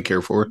didn't really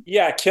care for?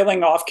 Yeah,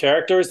 killing off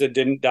characters that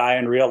didn't die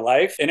in real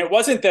life. And it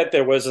wasn't that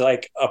there was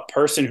like a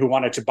person who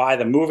wanted to buy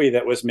the movie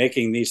that was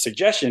making these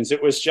suggestions.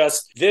 It was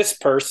just this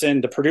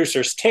person, the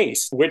producer's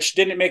taste, which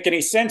didn't make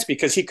any sense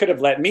because he could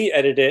have let me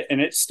edit it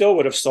and it still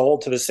would have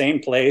sold to the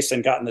same place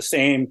and gotten the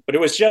same. But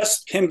it was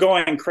just him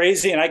going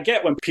crazy. And I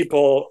get when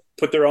people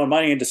put their own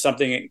money into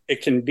something,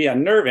 it can be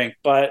unnerving.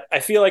 But I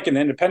feel like in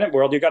the independent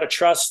world, you got to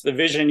trust the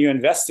vision you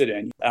invested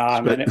in.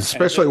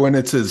 Especially when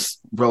it's as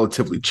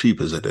relatively cheap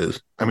as it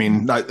is. I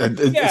mean,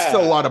 it's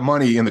still a lot of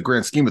money in the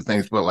grand scheme of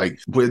things, but like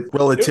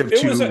relative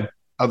to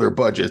other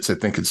budgets, I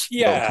think it's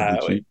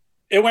relatively cheap.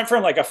 It went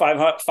from like a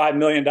 $5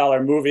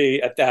 million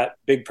movie at that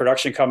big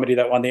production company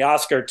that won the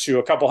Oscar to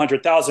a couple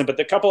 $100,000, but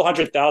the couple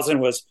 $100,000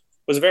 was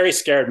very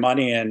scared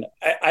money. And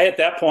I at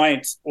that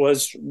point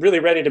was really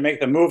ready to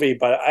make the movie,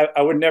 but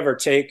I would never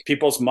take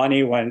people's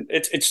money when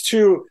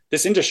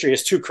this industry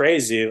is too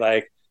crazy.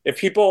 Like, if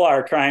people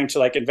are trying to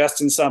like invest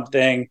in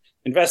something,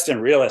 invest in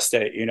real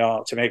estate,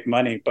 to make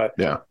money, but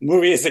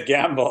movie is a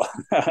gamble.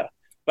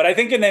 But I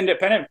think in the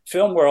independent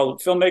film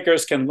world,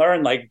 filmmakers can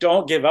learn, like,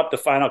 don't give up the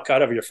final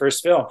cut of your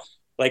first film.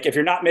 Like, if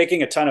you're not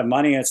making a ton of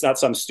money and it's not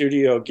some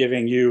studio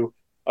giving you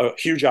a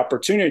huge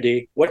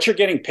opportunity, what you're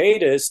getting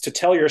paid is to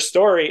tell your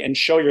story and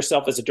show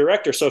yourself as a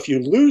director. So if you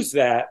lose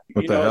that,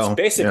 it's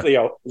basically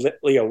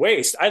a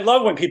waste. I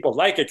love when people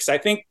like it because I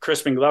think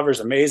Crispin Glover's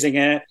amazing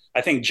in it.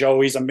 I think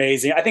Joey's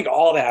amazing. I think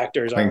all the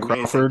actors are amazing.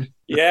 Crawford.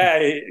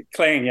 Yeah,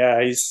 Clayne.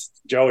 Yeah, he's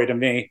Joey to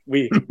me.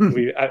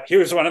 He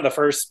was one of the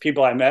first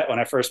people I met when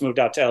I first moved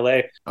out to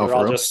LA. We were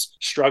all just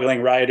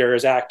struggling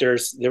writers,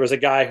 actors. There was a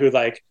guy who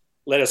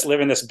let us live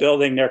in this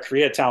building near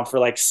Koreatown for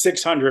like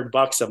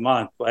 $600 a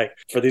month, like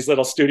for these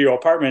little studio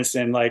apartments.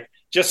 And like,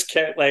 just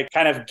like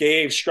kind of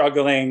gave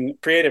struggling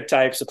creative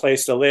types a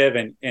place to live,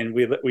 and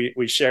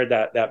we shared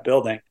that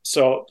building.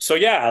 So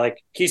yeah,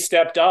 like he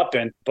stepped up,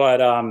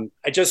 but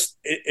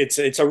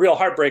it's a real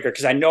heartbreaker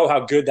because I know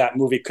how good that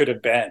movie could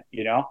have been,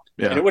 you know.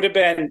 Yeah. And it would have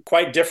been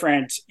quite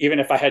different even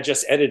if I had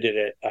just edited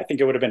it. I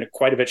think it would have been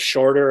quite a bit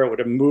shorter. It would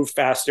have moved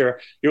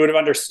faster. You would have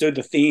understood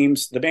the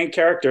themes. The main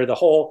character, the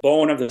whole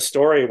bone of the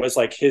story was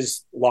like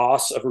his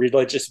loss of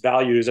religious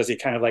values as he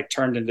kind of like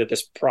turned into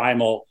this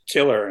primal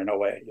killer in a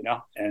way, you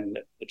know, and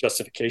the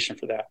justification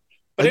for that.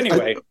 But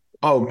anyway.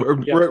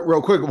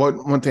 Real quick,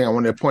 one thing I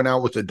wanted to point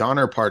out with the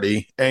Donner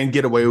Party and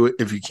Get Away With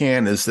If You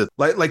Can is that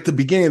like the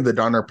beginning of the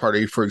Donner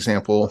Party, for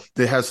example,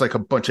 it has like a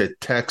bunch of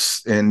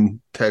text and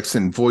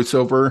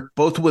voiceover.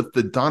 Both with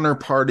the Donner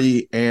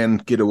Party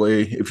and Get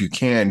Away If You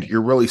Can,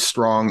 you're really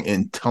strong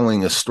in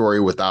telling a story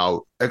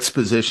without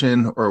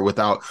exposition or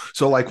without.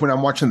 So like when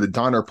I'm watching the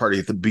Donner Party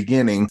at the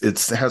beginning,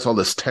 it has all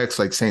this text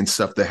like saying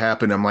stuff that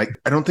happened. I'm like,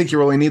 I don't think you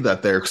really need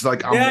that there because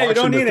like I'm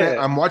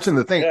watching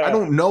the thing. Yeah. I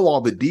don't know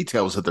all the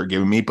details that they're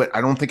giving me, but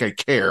I don't think I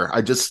care.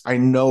 I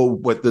know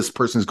what this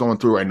person's going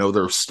through. I know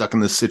they're stuck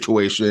in this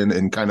situation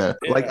and kind of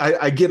like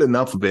I get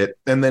enough of it.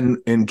 And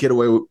then in Get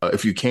Away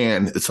If You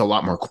Can, it's a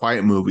lot more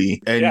quiet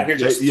movie. And you're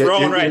just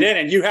thrown right in,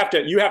 and you have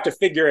to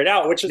figure it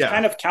out, which is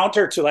kind of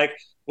counter to like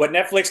what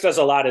Netflix does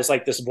a lot is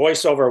like this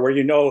voiceover where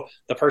you know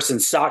the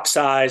person's sock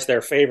size,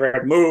 their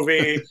favorite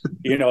movie,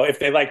 you know, if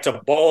they like to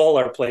bowl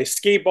or play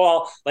skee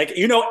ball, like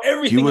you know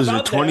everything. He was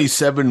about a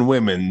 27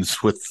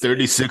 women's with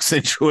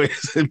 36-inch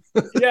waist.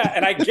 Yeah,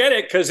 and I get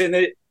it because in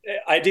the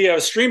idea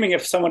of streaming,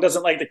 if someone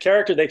doesn't like the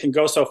character, they can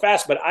go so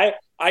fast. But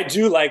I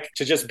do like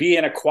to just be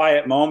in a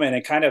quiet moment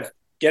and kind of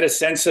get a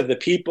sense of the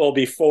people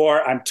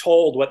before I'm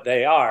told what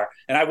they are.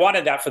 And I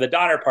wanted that for the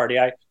Donner Party.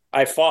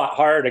 I fought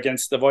hard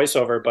against the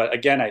voiceover, but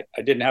again, I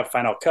didn't have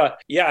final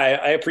cut. Yeah,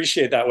 I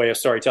appreciate that way of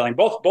storytelling.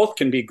 Both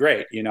can be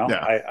great, you know.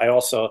 Yeah.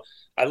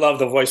 I love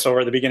the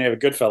voiceover at the beginning of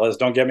Goodfellas.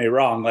 Don't get me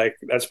wrong, like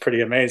that's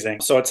pretty amazing.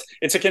 So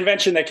it's a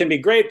convention that can be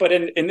great, but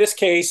in this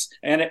case,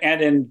 and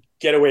in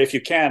Get Away If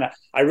You Can,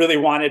 I really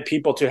wanted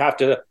people to have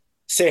to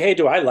say, hey,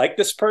 do I like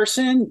this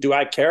person? Do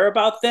I care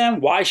about them?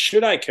 Why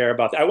should I care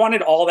about them? I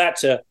wanted all that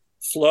to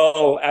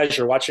flow as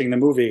you're watching the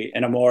movie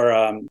in a more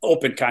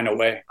open kind of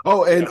way.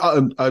 Oh, and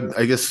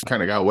I guess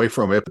kind of got away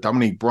from it.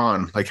 Dominique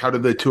Braun, like how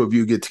did the two of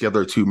you get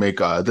together to make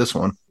this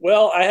one?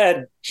 Well, I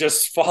had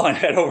just fallen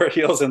head over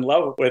heels in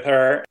love with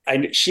her.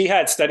 She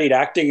had studied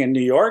acting in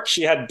New York.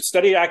 She had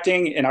studied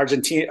acting in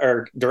Argentina,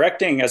 or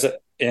directing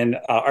in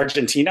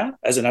Argentina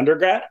as an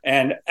undergrad,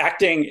 and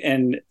acting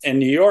in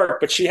New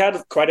York. But she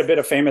had quite a bit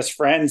of famous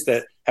friends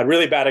that had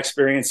really bad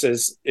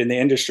experiences in the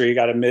industry. You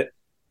got to admit,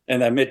 in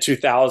the mid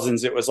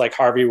 2000s, it was like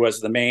Harvey was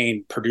the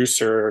main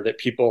producer that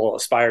people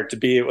aspired to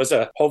be.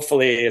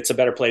 Hopefully it's a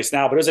better place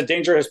now, but it was a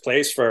dangerous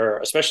place for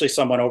especially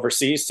someone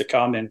overseas to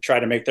come and try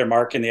to make their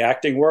mark in the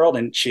acting world.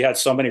 And she had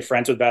so many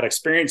friends with bad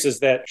experiences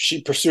that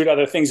she pursued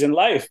other things in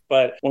life.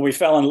 But when we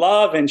fell in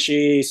love and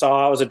she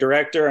saw I was a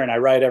director and I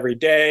write every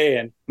day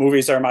and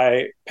movies are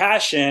my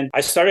passion,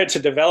 I started to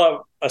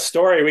develop a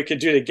story we could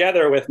do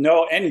together with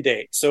no end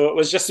date. So it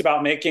was just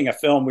about making a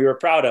film we were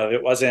proud of.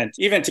 It wasn't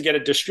even to get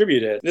it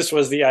distributed. This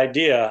was the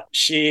idea.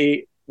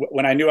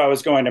 When I knew I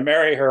was going to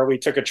marry her, we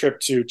took a trip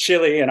to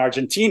Chile and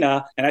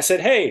Argentina. And I said,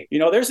 hey, you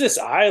know, there's this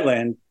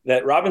island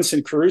that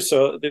Robinson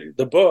Crusoe,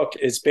 the book,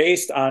 is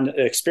based on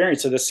the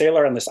experience of the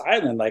sailor on this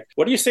island. Like,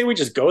 what do you say we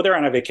just go there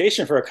on a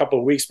vacation for a couple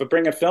of weeks, but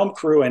bring a film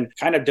crew and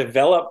kind of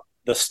develop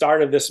the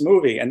start of this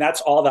movie? And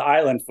that's all the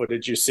island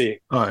footage you see.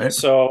 All right.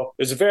 So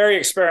it was very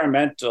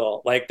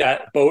experimental. Like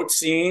that boat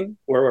scene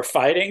where we're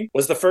fighting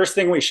was the first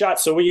thing we shot.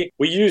 So we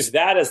used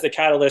that as the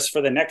catalyst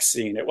for the next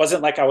scene. It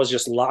wasn't like I was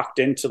just locked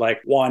into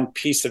like one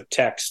piece of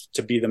text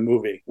to be the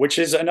movie, which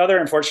is another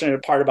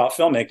unfortunate part about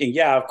filmmaking.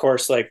 Yeah, of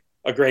course, like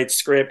a great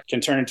script can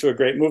turn into a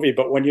great movie,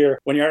 but when you're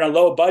on a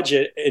low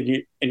budget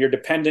and you're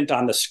dependent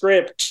on the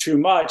script too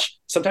much,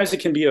 sometimes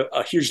it can be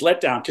a huge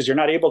letdown because you're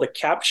not able to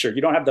capture.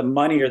 You don't have the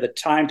money or the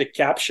time to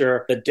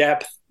capture the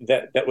depth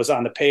that was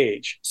on the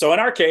page. So in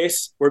our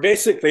case, we're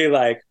basically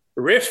like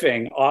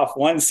riffing off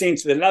one scene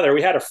to another.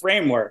 We had a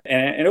framework,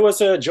 and it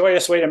was a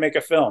joyous way to make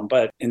a film,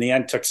 but in the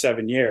end took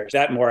 7 years.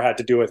 That more had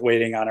to do with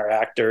waiting on our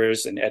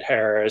actors and Ed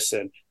Harris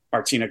and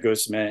Martina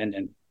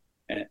Guzman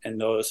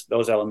and those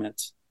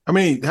elements. How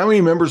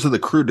many members of the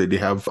crew did you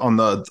have on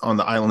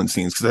the island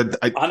scenes? Because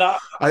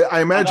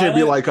I imagine it'd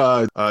be like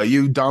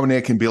you,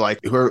 Dominic, and be like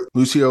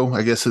Lucio,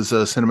 I guess, is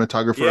a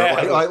cinematographer.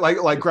 Yeah.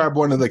 Like grab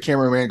one of the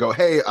cameraman and go,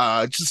 hey,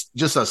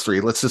 just us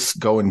three. Let's just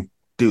go and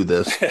do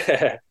this.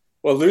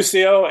 Well,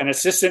 Lucio, an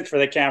assistant for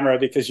the camera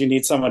because you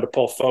need someone to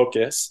pull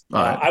focus.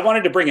 Right. I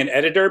wanted to bring an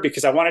editor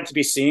because I wanted to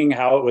be seeing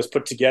how it was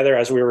put together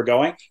as we were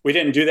going. We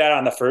didn't do that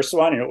on the first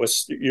one, and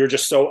you're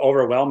just so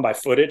overwhelmed by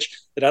footage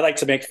that I like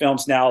to make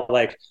films now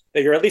like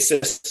that you're at least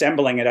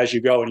assembling it as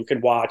you go, and you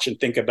can watch and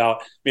think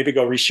about maybe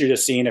go reshoot a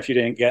scene if you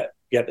didn't get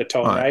the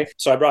tone right.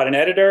 So I brought an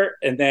editor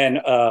and then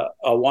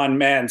a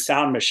one-man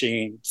sound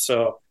machine.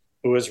 So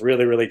who was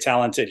really, really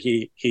talented.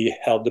 He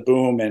held the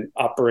boom and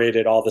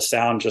operated all the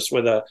sound just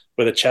with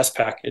a chest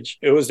package.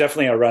 It was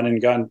definitely a run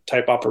and gun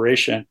type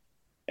operation.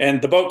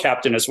 And the boat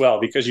captain as well,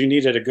 because you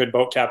needed a good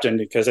boat captain,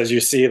 because as you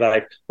see,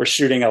 like, we're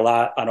shooting a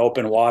lot on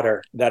open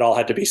water. That all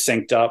had to be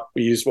synced up.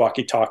 We use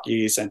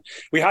walkie-talkies, and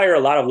we hire a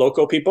lot of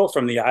local people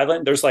from the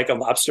island. There's like a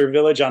lobster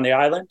village on the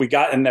island. We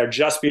got in there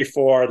just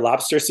before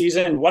lobster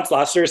season. Once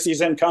lobster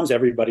season comes,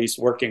 everybody's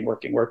working.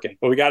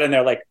 But we got in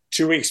there like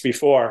 2 weeks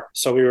before,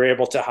 so we were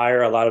able to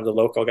hire a lot of the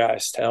local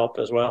guys to help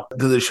as well.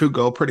 Did the shoot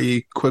go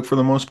pretty quick for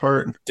the most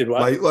part? Did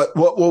what?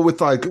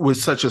 Like with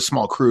such a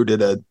small crew, did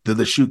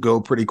the shoot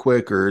go pretty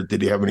quick, or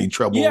did you have any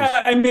trouble?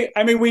 Yeah, I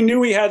mean, we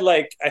knew we had,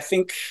 like, I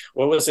think,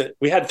 what was it?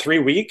 We had 3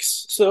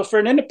 weeks. So for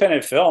an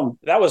independent film,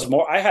 that was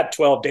more. I had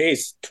 12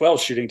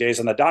 shooting days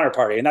on the Donner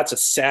Party, and that's a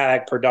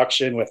SAG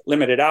production with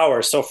limited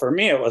hours. So for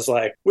me, it was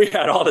like we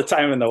had all the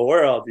time in the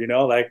world,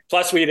 like,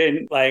 plus we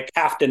didn't like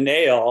have to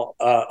nail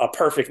a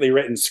perfectly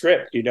written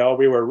script, we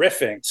were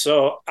riffing.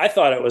 So I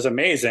thought it was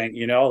amazing,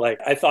 like,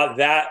 I thought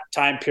that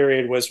time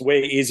period was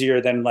way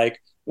easier than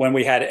like when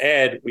we had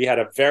Ed. We had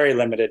a very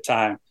limited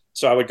time.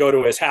 So I would go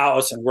to his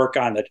house and work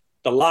on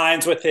the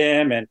lines with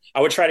him, and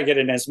I would try to get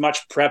in as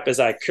much prep as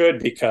I could,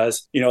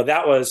 because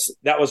that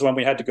was when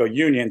we had to go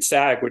union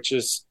SAG,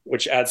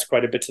 which adds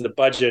quite a bit to the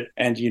budget.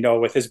 And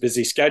with his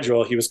busy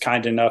schedule, he was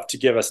kind enough to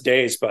give us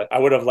days, but I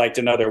would have liked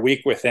another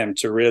week with him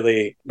to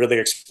really, really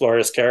explore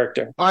his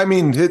character. I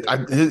mean,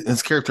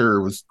 his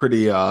character was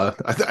pretty. I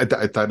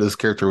thought his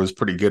character was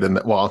pretty good in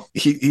that. Well,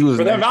 he was,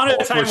 for the amount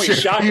of time we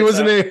shot. He was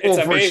an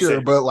a-hole for sure,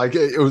 but like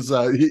it was,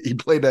 he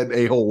played an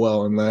a-hole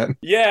well in that.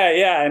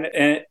 Yeah,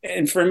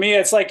 and for me,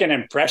 it's like an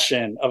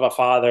impression of a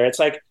father. It's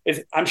like,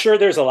 I'm sure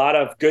there's a lot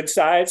of good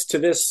sides to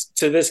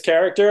this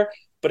character,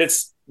 but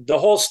the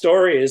whole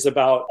story is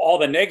about all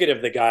the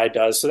negative the guy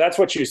does. So that's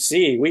what you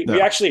see. We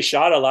actually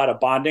shot a lot of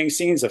bonding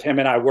scenes of him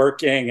and I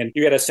working, and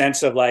you get a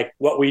sense of like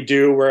what we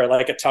do. We're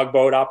like a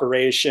tugboat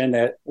operation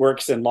that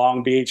works in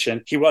Long Beach,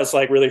 and he was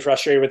like really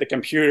frustrated with the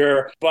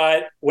computer.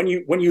 But when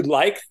you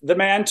like the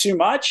man too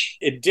much,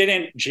 it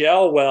didn't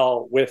gel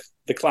well with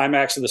the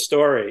climax of the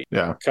story.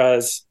 Yeah.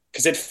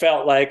 Because it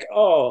felt like,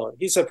 oh,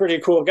 he's a pretty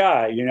cool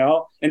guy,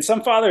 And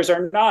some fathers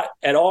are not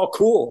at all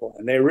cool,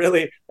 and they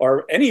really,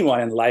 or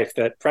anyone in life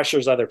that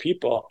pressures other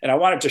people. And I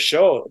wanted to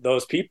show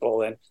those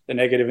people and the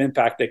negative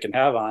impact they can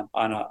have on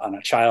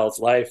a child's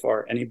life,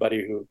 or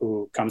anybody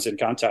who comes in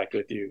contact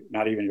with you,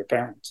 not even your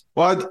parents.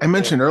 Well, I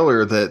mentioned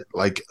earlier that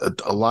like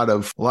a lot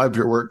of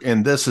your work,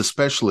 and this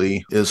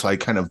especially, is like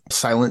kind of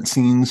silent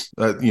scenes.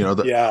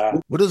 Yeah.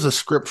 What does a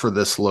script for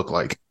this look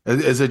like?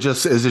 Is it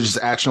just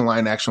action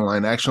line,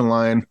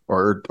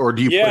 or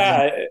do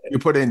you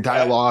put in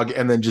dialogue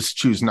and then just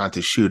choose not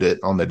to shoot it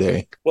on the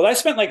day? Well, I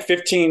spent like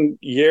 15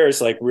 years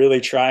like really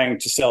trying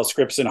to sell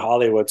scripts in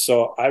Hollywood.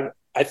 So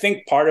I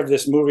think part of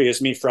this movie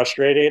is me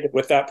frustrated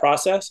with that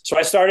process. So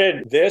I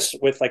started this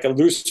with like a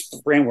loose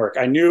framework.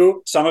 I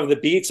knew some of the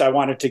beats I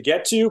wanted to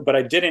get to, but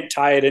I didn't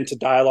tie it into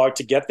dialogue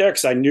to get there,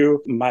 because I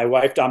knew my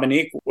wife,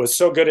 Dominique, was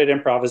so good at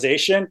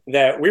improvisation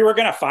that we were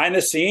going to find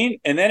the scene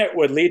and then it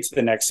would lead to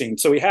the next scene.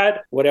 So we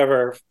had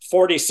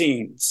 40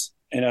 scenes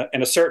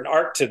in a certain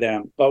arc to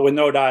them, but with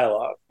no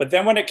dialogue. But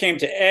then when it came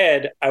to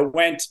Ed, I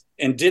went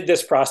and did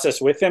this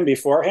process with him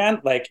beforehand,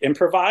 like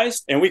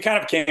improvised, and we kind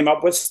of came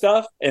up with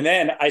stuff. And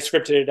then I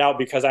scripted it out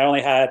because I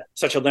only had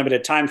such a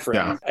limited time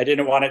frame. Yeah. I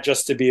didn't want it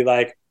just to be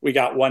like, we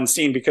got one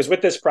scene, because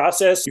with this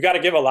process, you got to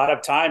give a lot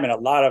of time and a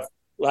lot of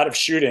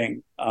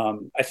shooting.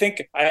 I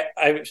think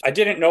I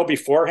didn't know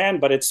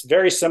beforehand, but it's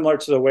very similar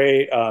to the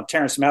way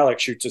Terrence Malick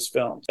shoots his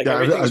films. Like,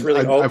 everything's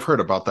really open. I've heard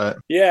about that.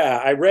 Yeah,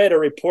 I read a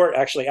report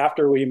actually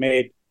after we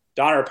made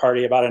Donner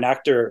Party about an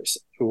actor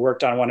who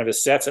worked on one of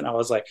his sets, and I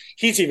was like,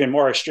 he's even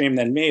more extreme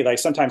than me. Like,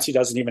 sometimes he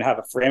doesn't even have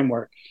a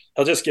framework.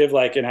 He'll just give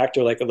like an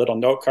actor like a little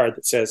note card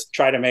that says,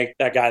 try to make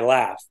that guy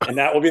laugh, and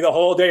that will be the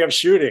whole day of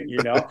shooting.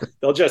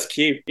 They'll just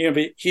keep,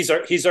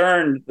 he's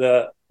earned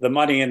the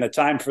money and the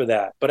time for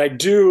that. But I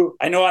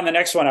know on the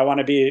next one, I want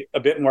to be a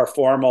bit more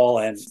formal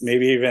and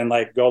maybe even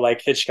like go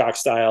like Hitchcock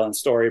style and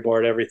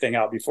storyboard everything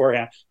out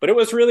beforehand. But it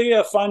was really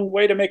a fun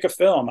way to make a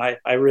film. I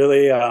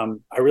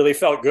really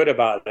felt good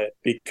about it,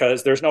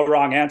 because there's no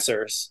wrong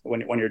answers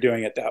when you're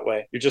doing it that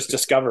way. You're just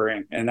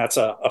discovering, and that's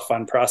a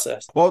fun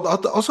process. Well,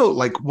 also,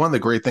 like, one of the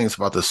great things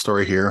about this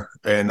story here,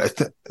 and I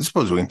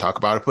suppose we can talk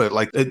about it, but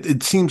like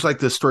it seems like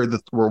the story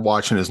that we're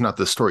watching is not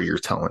the story you're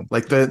telling.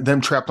 Like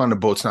them trapped on the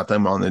boat's not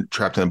them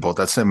trapped in the boat.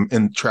 That's them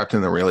trapped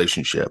in the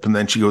relationship. And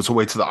then she goes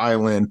away to the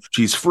island.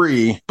 She's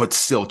free, but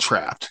still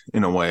trapped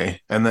in a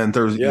way. And then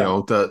there's,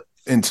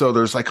 and so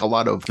there's a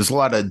lot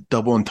of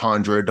double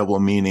entendre, double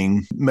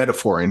meaning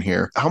metaphor in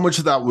here. How much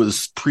of that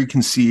was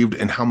preconceived,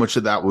 and how much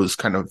of that was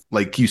kind of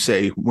like you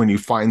say, when you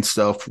find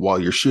stuff while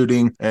you're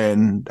shooting,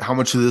 and how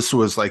much of this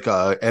was like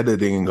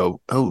editing and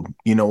go, oh,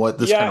 you know what,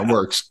 this kind of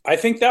works. I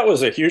think that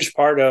was a huge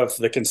part of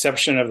the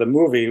conception of the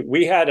movie.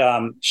 We had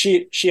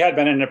she had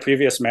been in a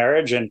previous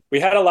marriage, and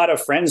we had a lot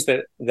of friends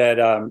that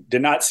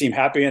did not seem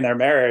happy in their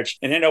marriage.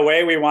 And in a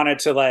way, we wanted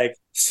to like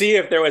see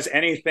if there was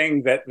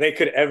anything that they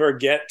could ever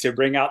get to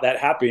bring out that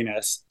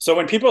happiness. So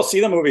when people see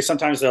the movie,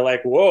 sometimes they're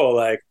like, whoa,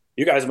 like,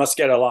 you guys must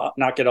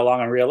not get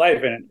along in real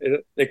life. And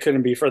it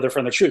couldn't be further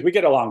from the truth. We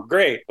get along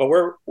great, but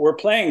we're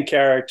playing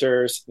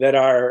characters that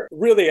are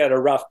really at a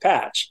rough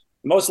patch.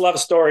 Most love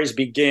stories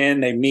begin,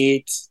 they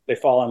meet, they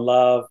fall in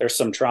love. There's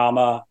some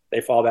trauma,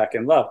 they fall back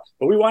in love.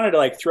 But we wanted to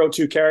like throw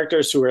two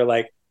characters who are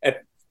like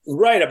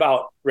right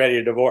about ready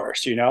to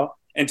divorce, you know,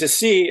 and to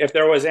see if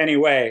there was any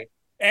way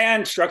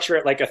and structure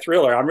it like a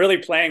thriller. I'm really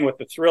playing with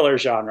the thriller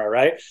genre,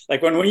 right?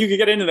 Like when you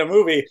get into the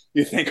movie,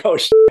 you think, oh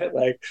shit,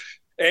 like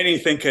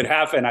anything could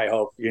happen, I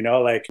hope, you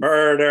know, like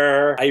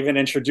murder. I even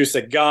introduce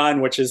a gun,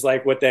 which is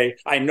like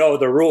I know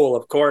the rule,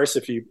 of course,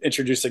 if you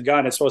introduce a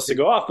gun, it's supposed to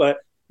go off, but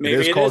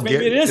maybe it is,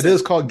 maybe it isn't. It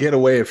is called Get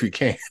Away If You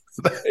Can.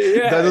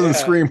 That doesn't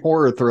scream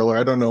horror thriller.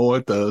 I don't know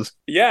what does.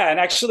 Yeah, and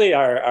actually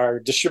our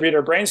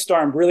distributor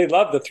Brainstorm really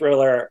loved the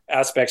thriller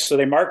aspect, so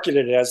they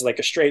marketed it as like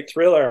a straight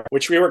thriller,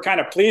 which we were kind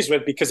of pleased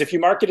with, because if you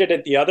marketed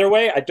it the other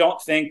way, I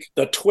don't think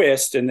the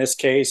twist in this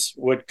case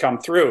would come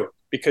through,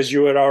 because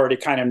you would already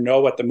kind of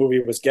know what the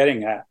movie was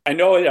getting at. I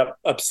know it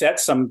upset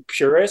some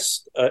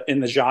purists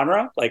in the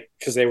genre, like,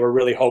 because they were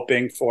really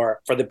hoping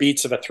for the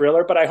beats of a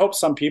thriller. But I hope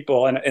some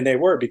people, and they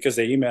were, because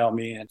they email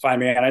me and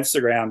find me on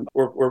Instagram,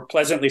 were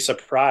pleasantly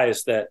surprised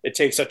that it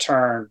takes a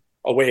turn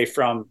away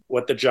from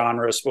what the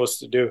genre is supposed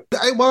to do.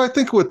 I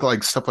think with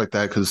like stuff like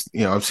that, because,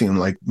 you know, I've seen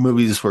like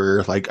movies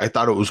where like I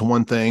thought it was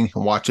one thing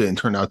and watch it and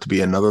turn out to be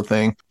another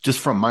thing. Just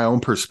from my own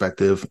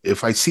perspective,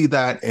 if I see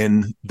that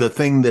and the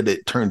thing that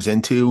it turns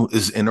into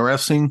is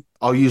interesting,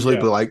 I'll usually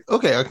be like,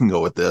 okay, I can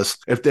go with this.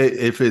 If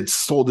it's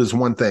sold as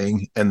one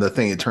thing and the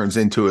thing it turns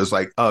into is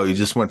like, oh, you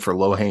just went for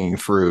low hanging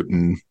fruit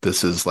and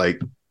this is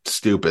like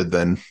stupid,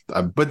 then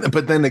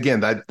but then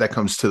again, that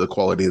comes to the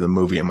quality of the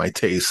movie and my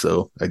taste,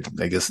 so I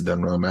guess it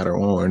doesn't really matter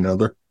one way or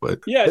another. But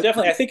yeah,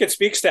 definitely, I think it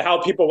speaks to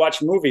how people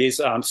watch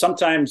movies.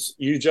 Sometimes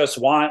you just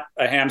want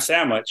a ham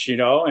sandwich, you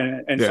know,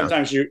 and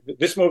sometimes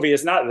this movie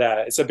is not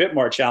that. It's a bit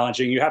more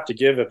challenging. You have to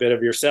give a bit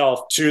of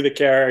yourself to the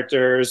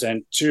characters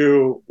and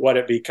to what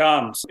it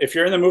becomes. If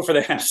you're in the mood for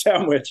the ham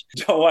sandwich,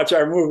 don't watch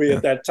our movie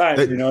at that time.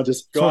 You know,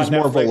 just go on Netflix.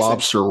 More of a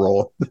lobster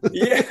roll.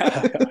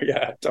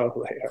 yeah,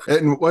 totally.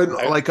 And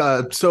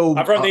so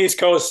I'm from the East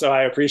Coast, so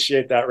I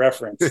appreciate that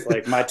reference.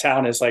 Like my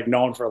town is like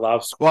known for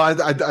lobster.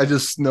 Well, I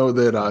just know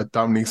that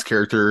Dominique's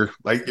character,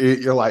 like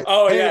you're like,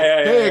 oh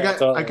hey,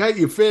 I got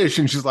you fish,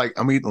 and she's like,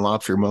 I'm eating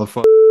lobster,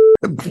 motherfucker.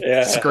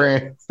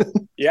 Scram.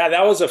 Yeah,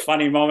 that was a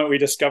funny moment we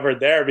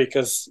discovered there,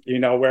 because, you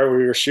know, where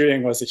we were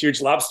shooting was a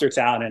huge lobster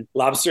town and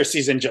lobster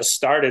season just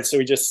started. So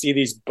we just see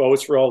these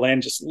boats roll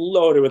in just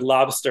loaded with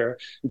lobster.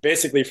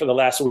 Basically, for the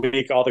last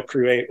week, all the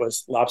crew ate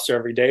was lobster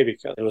every day,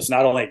 because it was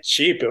not only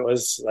cheap, it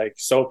was like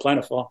so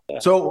plentiful.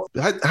 So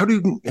how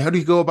do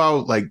you go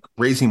about like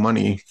raising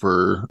money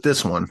for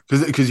this one?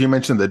 Because you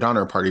mentioned the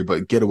Donner Party,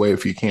 but Get Away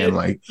If You Can,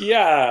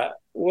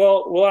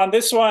 Well, on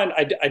this one,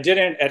 I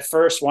didn't at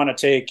first want to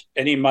take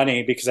any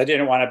money, because I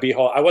didn't want to be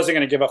I wasn't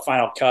going to give a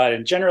final cut.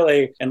 And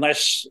generally,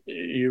 unless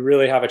you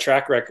really have a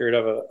track record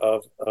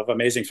of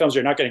amazing films,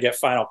 you're not going to get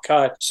final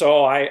cut.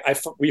 So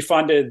we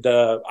funded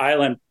the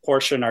island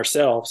portion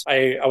ourselves.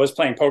 I was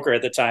playing poker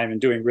at the time and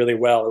doing really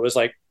well. It was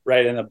like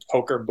right in the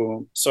poker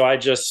boom. So I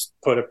just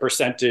put a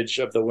percentage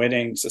of the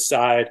winnings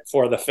aside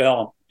for the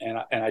film, and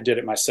I did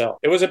it myself.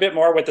 It was a bit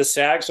more with the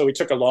SAG, so we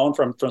took a loan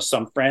from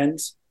some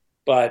friends.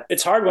 But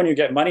it's hard when you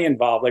get money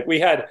involved. Like we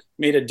had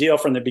made a deal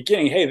from the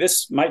beginning. Hey,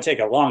 this might take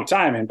a long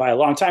time. And by a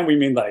long time, we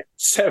mean like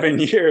 7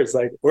 years.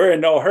 Like we're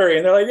in no hurry.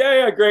 And they're like,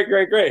 yeah,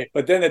 great.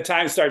 But then the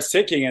time starts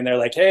ticking and they're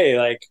like, hey,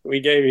 like we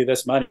gave you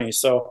this money.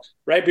 So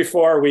right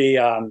before we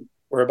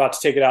were about to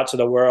take it out to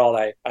the world,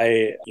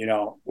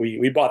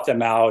 we bought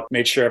them out,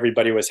 made sure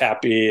everybody was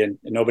happy and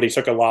nobody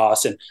took a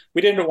loss. And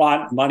we didn't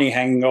want money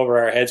hanging over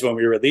our heads when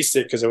we released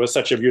it, because it was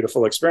such a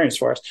beautiful experience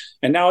for us.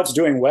 And now it's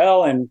doing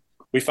well. And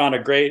we found a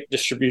great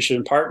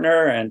distribution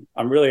partner, and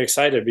I'm really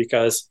excited,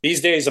 because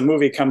these days a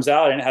movie comes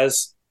out and it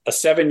has a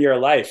 7-year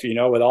life, you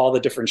know, with all the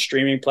different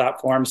streaming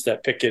platforms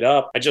that pick it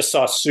up. I just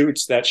saw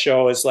Suits. That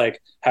show is like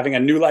having a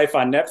new life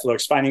on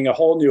Netflix, finding a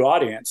whole new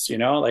audience, you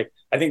know, like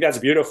I think that's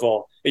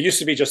beautiful. It used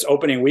to be just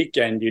opening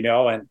weekend, you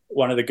know, and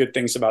one of the good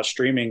things about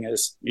streaming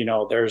is, you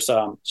know, there's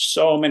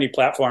so many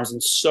platforms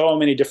and so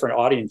many different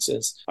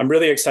audiences. I'm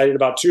really excited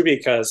about Tubi,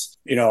 because,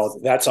 you know,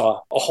 that's a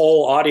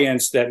whole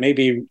audience that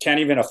maybe can't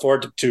even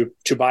afford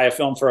to buy a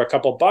film for a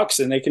couple bucks,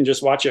 and they can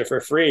just watch it for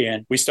free.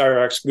 And we started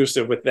our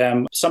exclusive with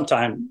them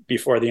sometime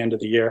before the end of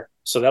the year.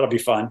 So that'll be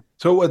fun.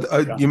 So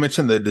you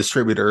mentioned the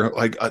distributor,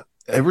 like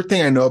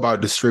everything I know about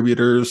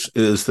distributors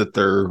is that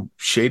they're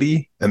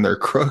shady and they're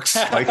crooks.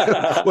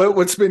 Like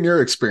what's been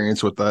your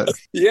experience with that?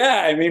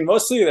 Yeah, I mean,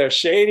 mostly they're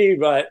shady,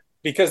 but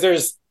because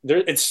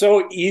it's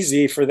so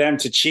easy for them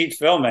to cheat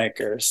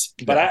filmmakers.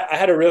 But I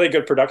had a really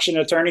good production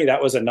attorney.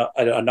 That was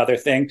another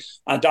thing.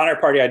 On Donner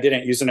Party, I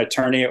didn't use an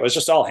attorney. It was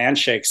just all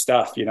handshake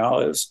stuff, you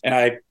know. And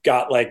I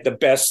got like the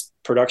best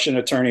production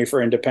attorney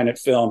for independent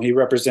film. He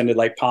represented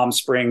like Palm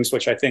Springs,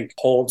 which I think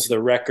holds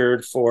the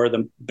record for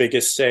the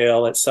biggest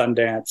sale at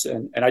Sundance.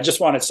 And I just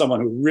wanted someone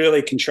who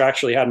really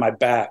contractually had my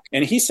back.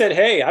 And he said,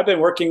 hey, I've been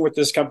working with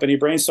this company,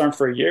 Brainstorm,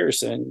 for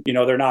years. And, you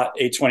know, they're not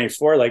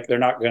A24, like they're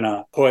not going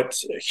to put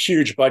a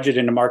huge budget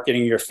into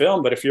marketing your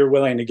film. But if you're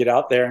willing to get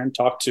out there and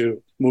talk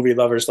to movie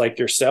lovers like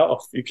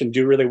yourself, you can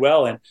do really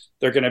well. And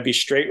they're going to be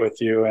straight with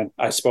you. And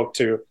I spoke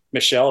to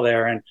Michelle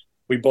there, and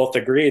we both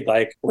agreed,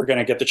 like, we're going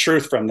to get the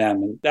truth from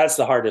them. And that's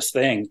the hardest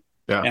thing.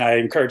 Yeah. And I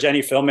encourage any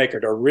filmmaker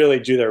to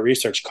really do their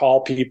research, call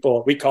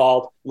people. We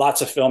called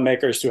lots of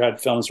filmmakers who had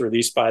films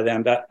released by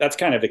them. That's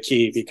kind of the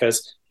key,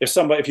 because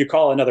if you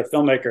call another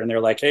filmmaker and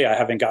they're like, hey, I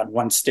haven't gotten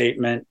one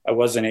statement, I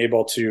wasn't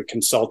able to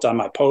consult on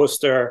my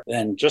poster,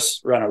 then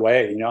just run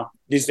away. You know,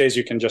 these days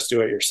you can just do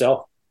it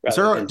yourself.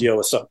 Deal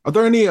with some. Are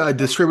there any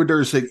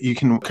distributors that you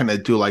can kind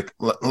of do like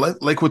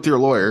with your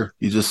lawyer?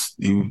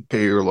 You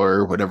pay your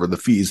lawyer whatever the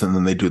fees, and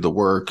then they do the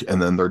work,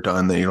 and then they're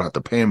done. Then you don't have to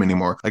pay them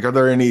anymore. Like, are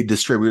there any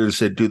distributors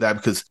that do that?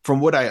 Because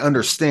from what I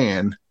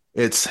understand,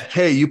 it's,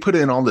 hey, you put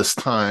in all this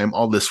time,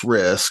 all this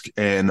risk,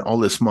 and all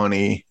this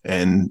money,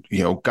 and,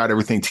 you know, got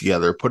everything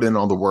together, put in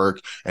all the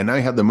work, and now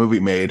you have the movie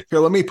made. Here,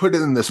 let me put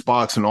it in this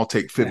box, and I'll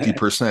take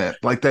 50%.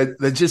 Like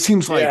that just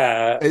seems like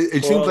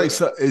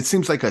it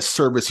seems like a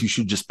service you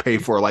should just pay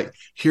for. Like,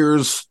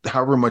 here's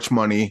however much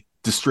money,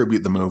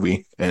 distribute the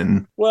movie.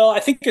 And well, I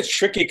think it's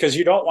tricky because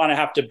you don't want to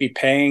have to be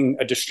paying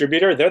a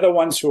distributor. They're the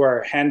ones who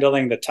are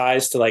handling the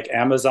ties to like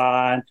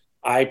Amazon,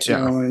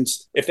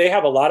 iTunes. Yeah. If they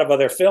have a lot of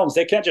other films,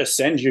 they can't just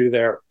send you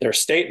their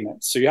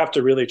statements. So you have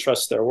to really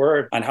trust their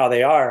word on how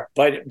they are.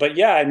 But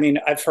yeah, I mean,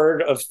 I've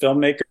heard of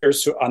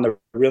filmmakers who on the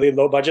really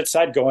low budget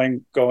side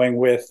going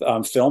with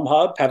Film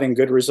Hub, having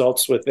good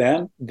results with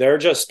them. They're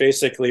just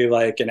basically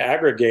like an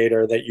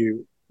aggregator that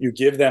you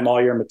give them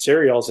all your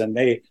materials and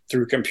they,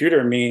 through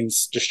computer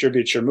means,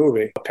 distribute your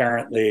movie.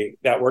 Apparently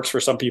that works for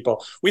some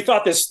people. We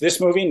thought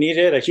this movie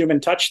needed a human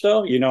touch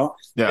though. You know,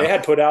 They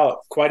had put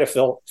out quite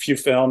a few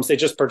films. They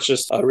just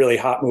purchased a really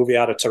hot movie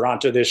out of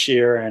Toronto this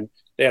year. And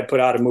they had put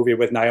out a movie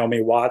with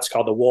Naomi Watts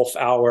called The Wolf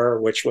Hour,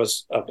 which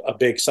was a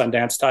big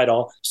Sundance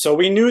title. So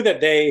we knew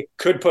that they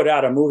could put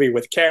out a movie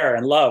with care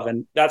and love.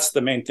 And that's the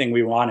main thing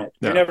we wanted.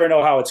 Yeah. You never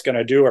know how it's going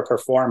to do or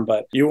perform,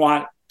 but you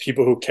want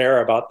people who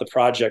care about the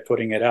project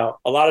putting it out.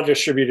 A lot of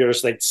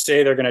distributors, they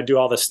say they're going to do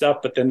all this stuff,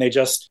 but then they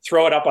just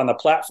throw it up on the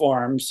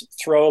platforms,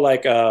 throw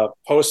like a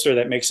poster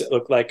that makes it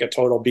look like a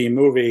total B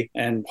movie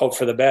and hope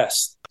for the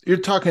best. You're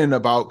talking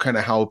about kind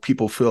of how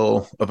people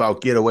feel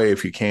about Get Away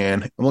If You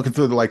Can. I'm looking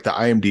through the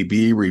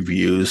IMDb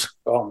reviews,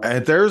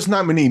 and there's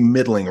not many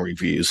middling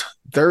reviews.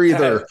 They're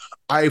either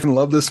I even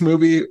love this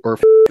movie or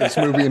this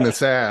movie in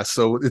its ass.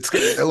 So it's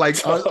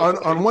like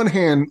on one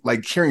hand,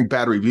 like hearing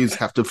bad reviews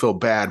have to feel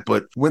bad,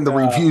 but when the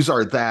reviews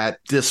are that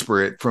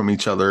disparate from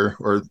each other,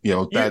 or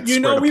that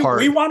spread apart,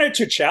 we wanted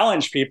to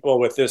challenge people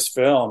with this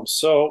film,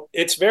 so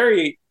it's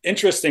very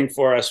interesting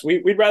for us.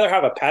 We'd rather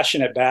have a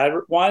passionate bad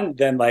one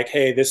than like,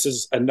 hey, this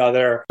is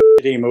another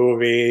shitty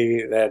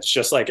movie that's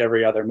just like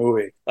every other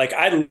movie. Like,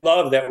 I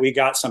love that we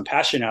got some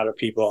passion out of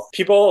people.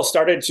 People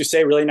started to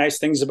say really nice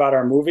things about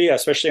our movie,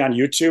 especially on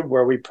YouTube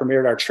where we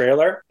premiered our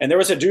trailer. And there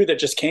was a dude that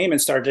just came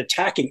and started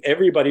attacking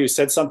everybody who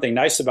said something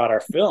nice about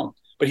our film.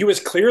 But he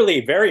was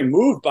clearly very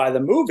moved by the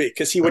movie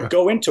because he would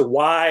go into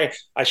why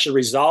I should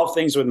resolve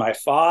things with my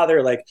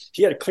father. Like,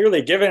 he had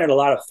clearly given it a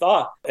lot of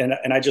thought. And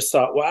I just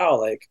thought, wow,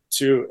 like,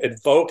 to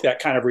evoke that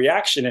kind of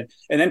reaction.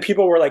 And then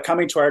people were like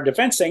coming to our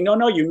defense saying,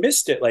 no, you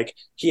missed it. Like,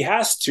 he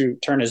has to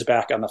turn his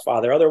back on the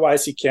father.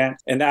 Otherwise he can't.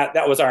 And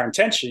that was our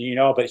intention,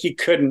 but he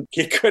couldn't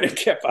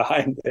get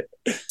behind it.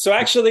 So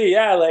actually,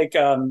 yeah, like,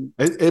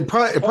 it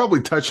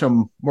probably touched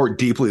him more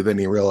deeply than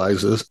he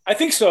realizes. I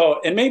think so.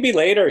 And maybe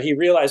later he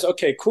realized,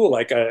 okay, cool.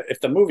 Like, if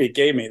the movie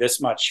gave me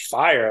this much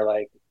fire,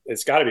 like,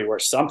 it's got to be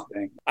worth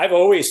something. I've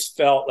always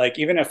felt like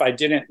even if I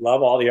didn't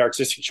love all the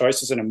artistic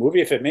choices in a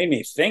movie, if it made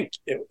me think,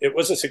 it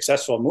was a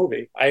successful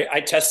movie. I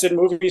tested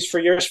movies for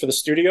years for the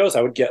studios.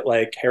 I would get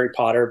like Harry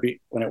Potter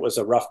when it was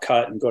a rough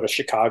cut and go to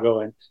Chicago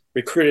and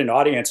recruit an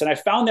audience. And I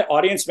found that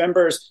audience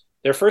members,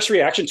 their first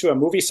reaction to a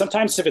movie,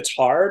 sometimes if it's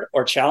hard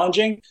or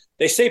challenging,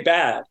 they say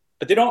bad,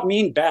 but they don't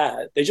mean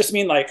bad. They just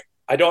mean like,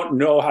 I don't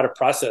know how to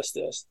process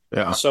this.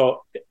 Yeah.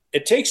 So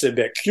it takes a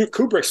bit.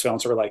 Kubrick's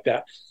films were like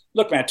that.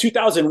 Look, man,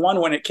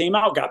 2001, when it came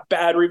out, got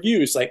bad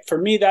reviews. Like, for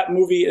me, that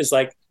movie is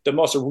like the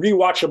most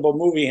rewatchable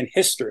movie in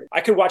history.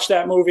 I could watch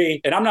that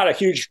movie, and I'm not a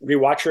huge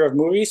rewatcher of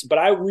movies, but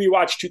I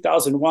rewatch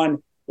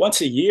 2001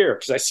 once a year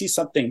because I see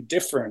something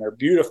different or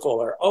beautiful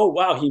or, oh,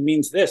 wow, he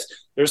means this.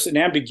 There's an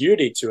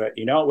ambiguity to it,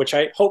 which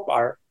I hope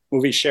our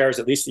movie shares,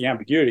 at least the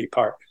ambiguity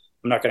part.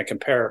 I'm not going to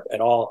compare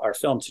at all our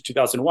film to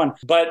 2001.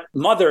 But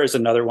Mother is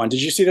another one.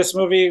 Did you see this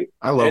movie?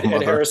 I love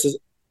Mother.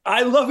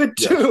 I love it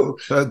too.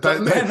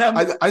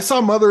 Yeah. I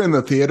saw Mother in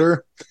the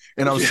theater,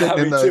 and I was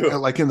sitting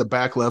in the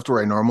back left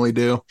where I normally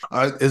do.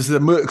 Is the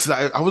movie, because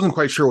I wasn't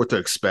quite sure what to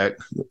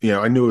expect.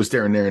 I knew it was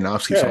Darren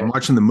Aronofsky, so I'm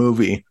watching the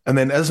movie, and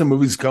then as the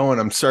movie's going,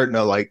 I'm starting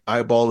to like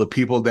eyeball the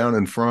people down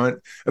in front,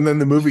 and then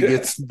the movie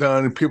gets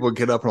done, and people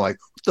get up and are like,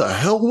 "What the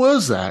hell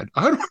was that?"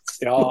 I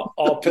don't.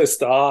 All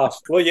pissed off.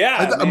 Well,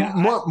 yeah,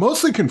 I'm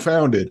mostly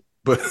confounded,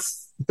 but.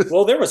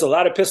 Well, there was a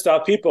lot of pissed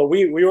off people.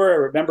 We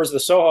were members of the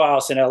Soho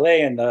House in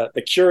LA, and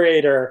the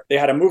curator, they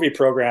had a movie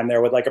program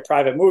there with like a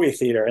private movie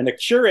theater, and the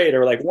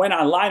curator like went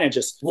online and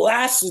just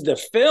blasted the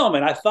film.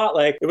 And I thought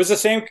like it was the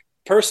same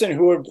person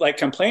who would like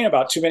complain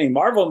about too many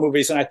Marvel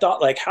movies. And I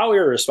thought like how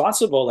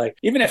irresponsible, like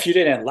even if you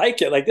didn't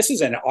like it, like this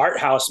is an art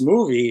house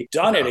movie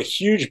done at a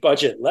huge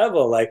budget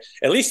level, like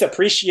at least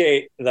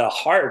appreciate the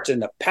heart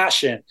and the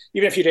passion,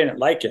 even if you didn't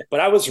like it.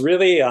 But I was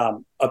really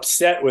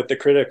upset with the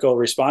critical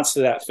response to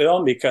that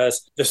film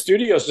because the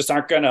studios just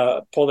aren't going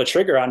to pull the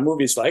trigger on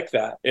movies like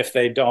that if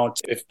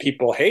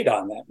people hate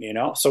on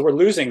them, so we're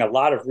losing a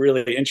lot of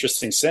really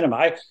interesting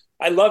cinema.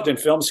 I loved in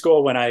film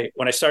school when I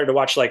started to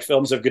watch like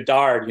films of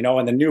Godard,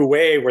 and the new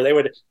wave where they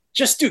would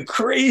just do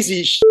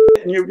crazy shit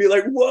and you'd be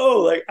like, whoa,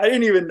 like I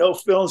didn't even know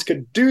films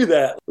could do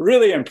that.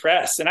 Really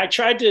impressed. And I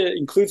tried to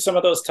include some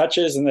of those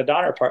touches in the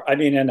Donner Party. I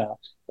mean,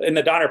 in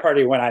the Donner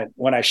Party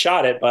when I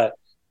shot it, but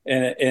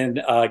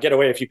in Get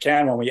Away If You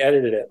Can when we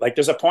edited it, like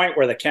there's a point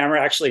where the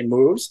camera actually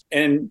moves,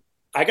 and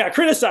I got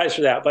criticized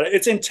for that, but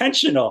it's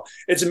intentional.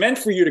 It's meant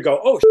for you to go,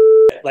 oh,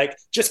 shit, like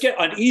just get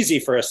uneasy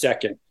for a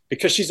second.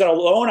 Because she's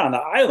alone on the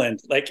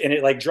island, like, and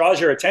it like draws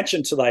your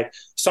attention to like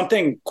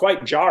something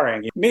quite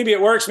jarring. Maybe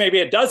it works, maybe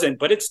it doesn't,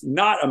 but it's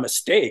not a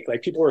mistake.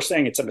 Like people were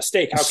saying, it's a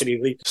mistake. How could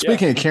he leave?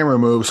 Speaking of camera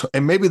moves,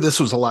 and maybe this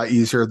was a lot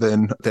easier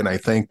than I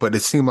think, but it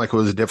seemed like it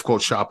was a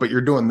difficult shot. But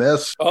you're doing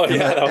this, and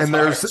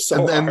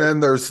then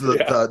there's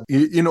the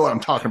you know what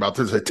I'm talking about.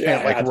 There's a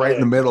tent right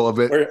in the middle of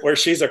it, where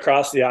she's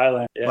across the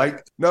island. Yeah.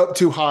 Like nope,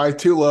 too high,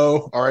 too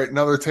low. All right,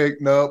 another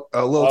take. Nope,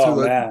 a little too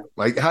low. Man.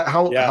 Like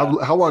how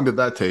long did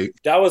that take?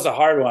 That was a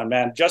hard one.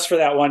 Man, just for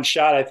that one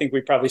shot, I think we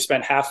probably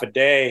spent half a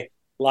day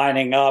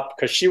lining up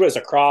because she was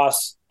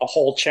across a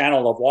whole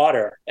channel of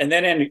water. And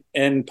then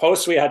in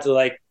post, we had to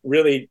like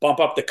really bump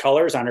up the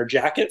colors on her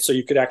jacket so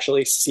you could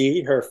actually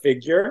see her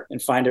figure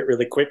and find it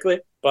really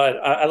quickly. But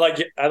I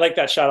like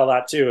that shot a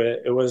lot too.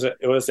 It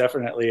was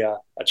definitely a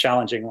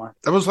challenging one.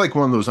 That was like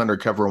one of those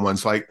undercover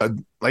ones. Like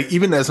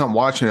even as I'm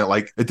watching it,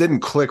 like it didn't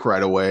click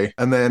right away.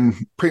 And then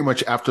pretty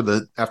much after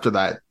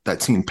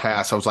that scene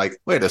passed, I was like,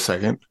 wait a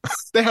second,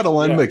 they had to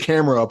line the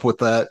camera up with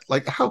that.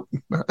 Like how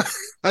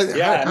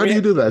do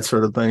you do that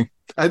sort of thing?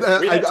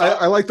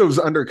 I like those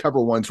undercover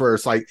ones where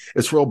it's like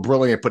it's real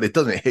brilliant, but it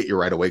doesn't hit you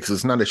right away because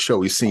it's not a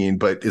showy scene.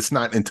 But it's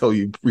not until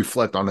you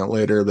reflect on it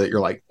later that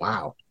you're like,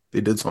 wow,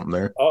 they did something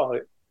there. Oh,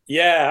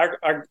 yeah.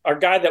 Our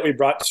guy that we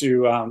brought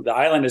to the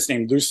island is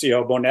named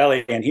Lucio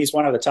Bonelli, and he's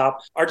one of the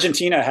top.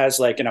 Argentina has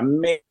like an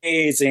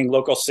amazing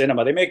local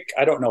cinema. They make,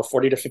 I don't know,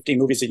 40 to 50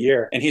 movies a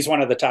year, and he's one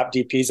of the top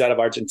DPs out of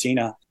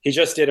Argentina. He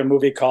just did a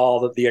movie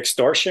called The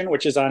Extortion,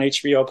 which is on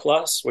HBO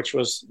Plus, which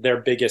was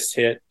their biggest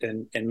hit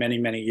in many,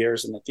 many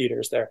years in the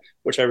theaters there,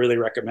 which I really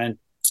recommend.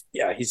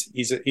 Yeah,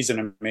 he's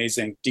an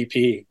amazing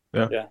DP.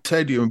 Yeah. You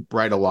said you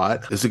write a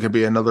lot. Is it going to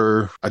be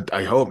another?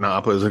 I hope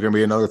not. But is it going to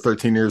be another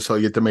 13 years till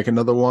you get to make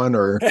another one,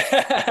 or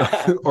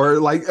or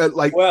like?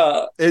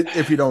 Well,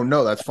 if you don't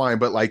know, that's fine.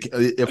 But like,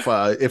 if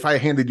I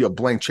handed you a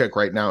blank check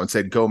right now and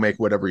said go make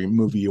whatever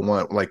movie you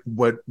want, like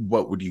what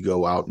would you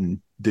go out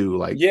and do?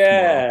 Like,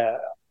 tomorrow?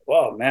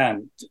 Well,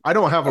 man, I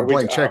don't have a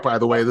blank check, by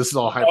the way. This is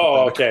all hypothetical.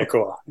 Oh, okay,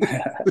 cool.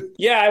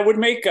 Yeah, I would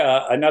make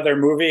another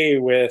movie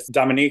with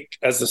Dominique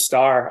as the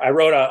star. I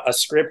wrote a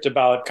script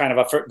about kind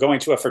of going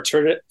to a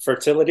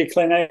fertility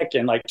clinic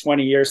in like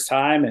 20 years'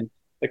 time, and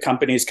the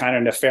company's kind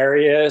of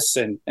nefarious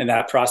and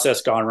that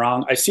process gone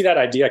wrong. I see that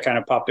idea kind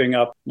of popping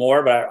up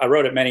more, but I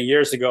wrote it many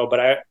years ago,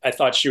 but I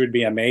thought she would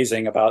be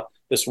amazing about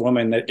this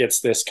woman that gets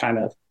this kind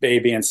of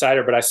baby inside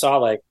her. But I saw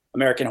like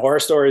American Horror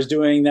Story is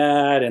doing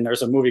that, and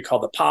there's a movie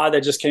called The Pod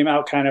that just came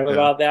out kind of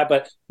about that.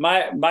 But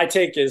my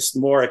take is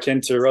more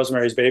akin to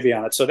Rosemary's Baby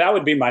on it. So that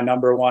would be my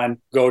number one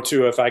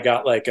go-to if I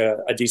got like a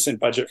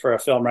decent budget for a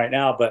film right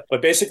now.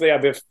 But basically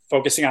I've been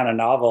focusing on a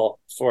novel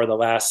for the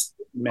last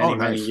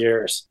many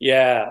years.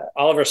 Yeah.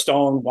 Oliver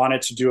Stone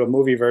wanted to do a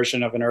movie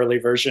version of an early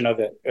version of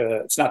it.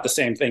 It's not the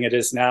same thing it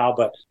is now,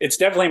 but it's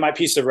definitely my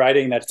piece of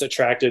writing that's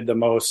attracted the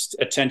most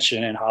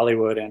attention in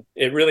Hollywood. And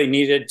it really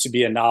needed to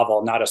be a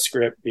novel, not a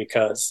script,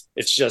 because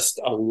it's just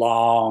a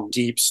long,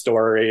 deep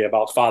story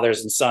about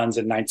fathers and sons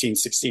in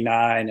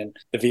 1969 and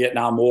the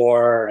Vietnam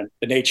War and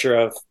the nature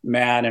of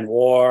man and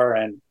war.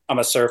 And I'm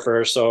a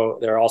surfer, so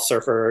they're all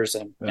surfers,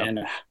 and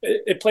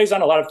it plays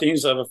on a lot of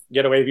themes of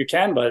Get Away If You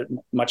Can, but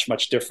much,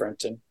 much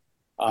different. And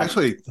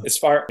actually,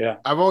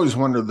 I've always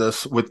wondered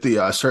this with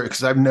the surf,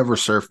 because I've never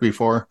surfed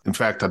before. In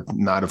fact, I'm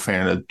not a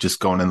fan of just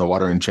going in the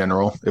water in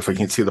general if I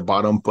can see the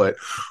bottom. But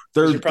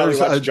you probably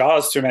watched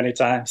Jaws too many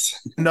times.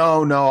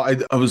 No,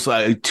 I was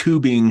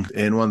tubing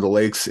in one of the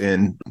lakes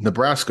in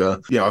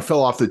Nebraska. I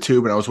fell off the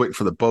tube and I was waiting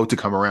for the boat to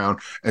come around,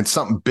 and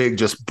something big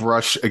just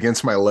brushed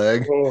against my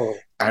leg. Oh.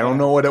 I don't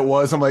know what it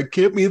was. I'm like,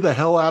 get me the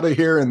hell out of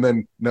here, and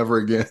then never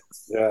again.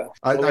 Yeah.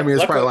 I mean,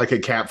 it's probably like a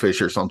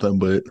catfish or something,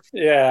 but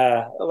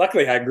yeah.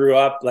 Luckily, I grew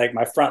up like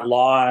my front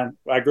lawn.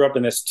 I grew up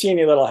in this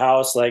teeny little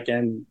house, like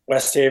in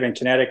West Haven,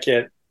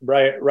 Connecticut,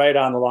 right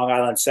on the Long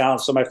Island Sound.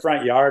 So my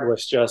front yard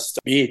was just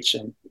beach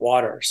and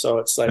water. So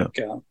it's like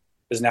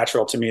as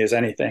natural to me as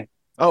anything.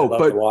 Oh,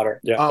 but the water.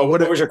 Yeah.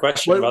 What was your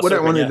question? What I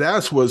wanted to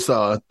ask was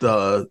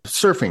the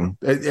surfing.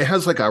 It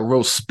has like a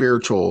real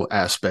spiritual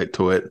aspect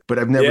to it, but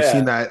I've never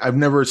seen that. I've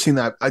never seen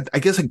that. I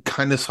guess I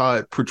kind of saw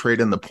it portrayed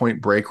in the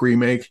Point Break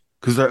remake.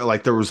 Because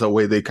there was a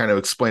way they kind of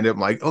explained it. I'm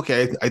like,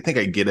 okay, I think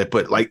I get it.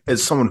 But like,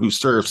 as someone who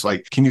surfs,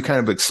 like, can you kind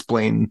of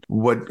explain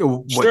what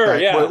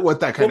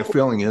that kind of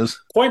feeling is?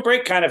 Point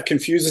Break kind of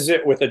confuses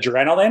it with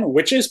adrenaline,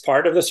 which is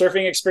part of the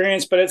surfing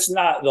experience, but it's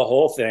not the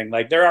whole thing.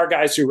 Like, there are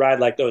guys who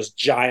ride like those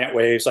giant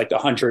waves, like the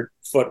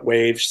 100-foot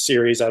wave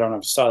series. I don't know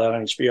if you saw that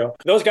on HBO.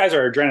 Those guys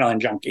are adrenaline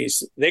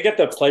junkies. They get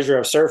the pleasure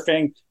of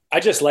surfing.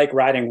 I just like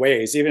riding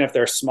waves, even if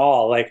they're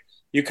small. Like,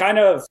 you kind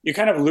of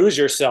lose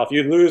yourself.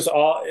 You lose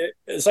all.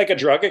 It's like a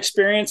drug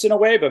experience in a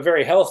way, but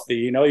very healthy.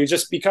 You know, you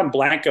just become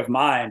blank of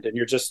mind and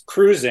you're just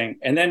cruising.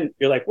 And then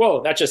you're like,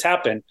 whoa, that just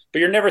happened. But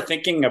you're never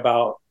thinking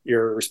about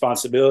your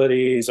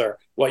responsibilities or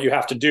what you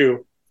have to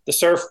do. The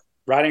surf,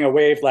 riding a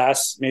wave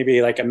lasts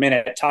maybe like a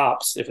minute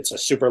tops if it's a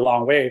super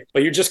long wave,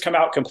 but you just come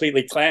out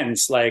completely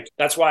cleansed. Like,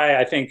 that's why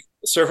I think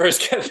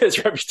surfers get this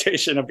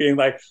reputation of being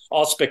like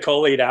all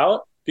spicolied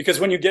out.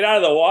 Because when you get out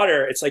of the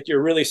water, it's like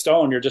you're really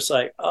stoned. You're just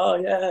like, oh,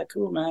 yeah,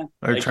 cool, man.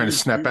 Are you trying to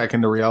snap back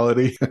into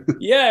reality?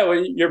 Yeah,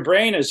 well, your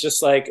brain is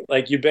just like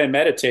you've been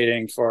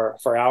meditating for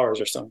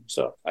hours or something.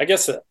 So I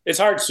guess it's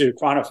hard to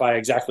quantify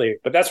exactly,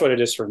 but that's what it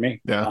is for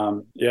me. Yeah.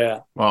 Yeah.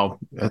 Well,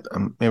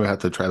 maybe I have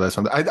to try that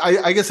sometime.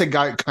 I guess I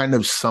got kind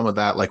of some of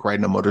that, like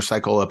riding a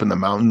motorcycle up in the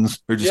mountains.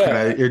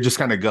 You're just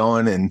kind of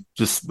going and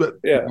just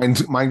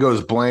mine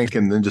goes blank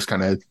and then just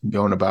kind of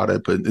going about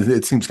it. But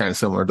it seems kind of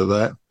similar to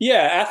that.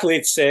 Yeah,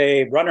 athletes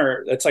say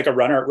it's like a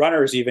runner.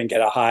 Runners even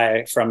get a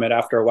high from it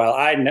after a while.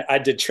 I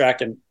did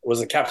track and was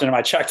the captain of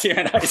my track team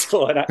in high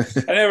school, and I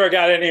never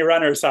got any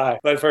runner's high.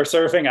 But for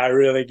surfing, I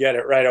really get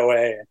it right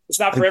away. It's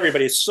not for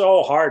everybody. It's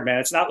so hard, man.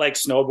 It's not like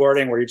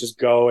snowboarding where you just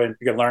go and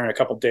you can learn in a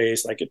couple of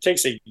days. Like, it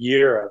takes a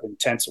year of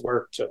intense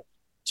work to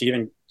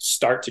even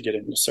start to get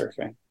into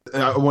surfing.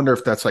 And I wonder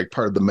if that's like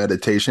part of the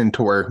meditation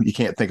to where you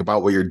can't think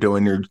about what you're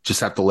doing. You just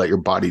have to let your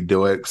body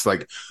do it. It's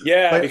like,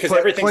 because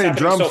everything's playing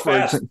happening drums, so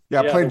fast.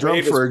 Playing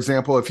drums, for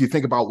example, if you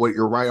think about what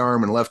your right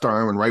arm and left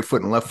right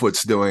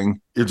foot's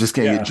doing, you're just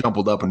going to get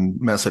jumbled up and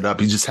mess it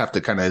up. You just have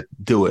to kind of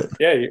do it.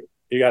 Yeah,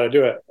 you got to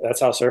do it. That's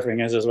how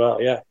surfing is as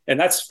well. Yeah. And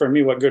that's for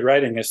me what good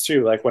writing is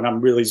too. Like, when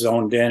I'm really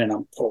zoned in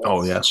and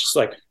it's just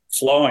like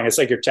flowing. It's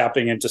like you're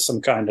tapping into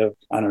some kind of,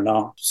 I don't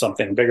know,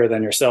 something bigger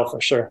than yourself, for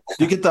sure.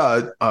 You get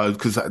the,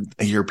 because I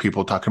hear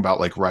people talking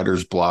about like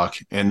writer's block,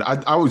 and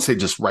I would say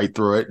just write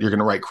through it. You're going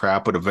to write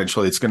crap, but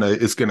eventually it's going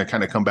to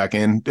kind of come back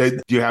in.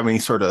 Do you have any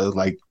sort of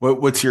like,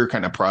 what's your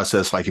kind of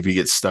process like if you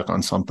get stuck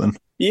on something?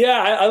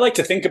 Yeah, I like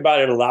to think about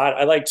it a lot.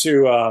 I like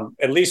to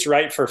at least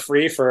write for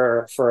free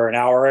for an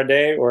hour a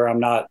day where I'm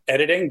not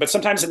editing. But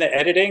sometimes in the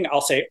editing,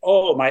 I'll say,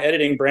 oh, my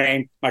editing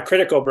brain, my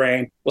critical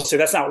brain will say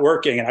that's not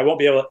working. And I won't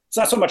be able to, it's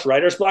not so much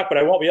writer's block, but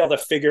I won't be able to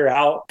figure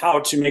out how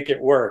to make it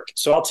work.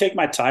 So I'll take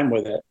my time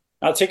with it.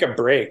 I'll take a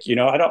break. You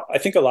know, I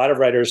think a lot of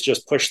writers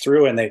just push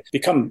through and they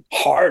become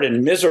hard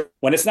and miserable.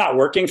 When it's not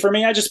working for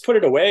me, I just put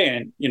it away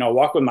and,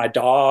 walk with my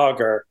dog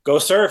or go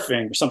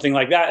surfing or something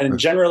like that. And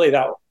generally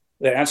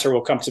the answer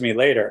will come to me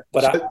later.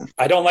 But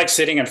I don't like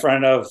sitting in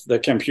front of the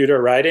computer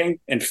writing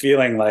and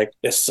feeling like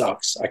this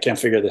sucks. I can't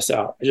figure this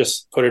out. I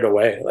just put it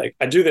away. Like,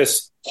 I do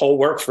this whole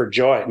work for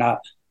joy,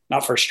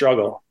 not for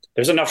struggle.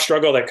 There's enough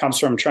struggle that comes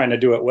from trying to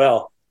do it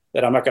well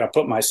that I'm not going to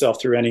put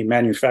myself through any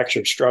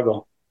manufactured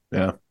struggle.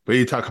 Yeah. But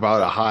you talk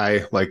about a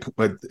high, like,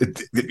 but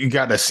you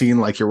got a scene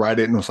like you write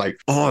it and it was like,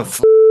 oh,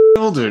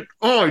 nailed it.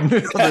 Oh, I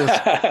nailed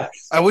this.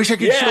 I wish I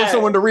could show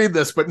someone to read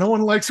this, but no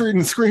one likes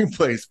reading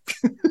screenplays.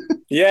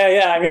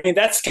 Yeah. I mean,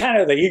 that's kind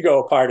of the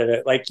ego part of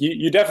it. Like,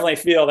 you definitely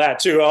feel that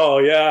too. Oh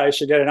yeah, I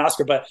should get an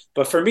Oscar.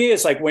 But for me,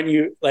 it's like when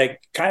you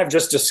like kind of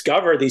just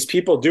discover these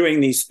people doing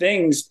these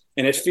things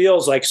and it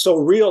feels like so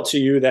real to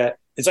you that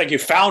it's like you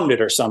found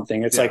it or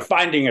something. It's like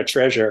finding a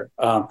treasure.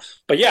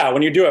 But yeah,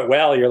 when you do it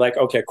well, you're like,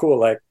 okay, cool.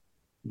 Like,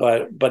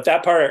 but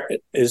that part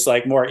is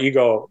like more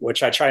ego,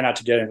 which I try not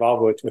to get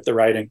involved with the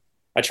writing.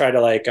 I try to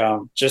like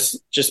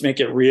just make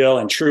it real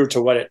and true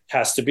to what it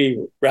has to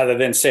be, rather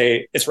than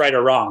say it's right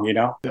or wrong.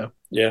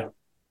 Yeah.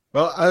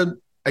 Well,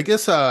 I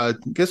guess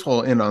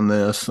we'll end on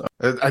this.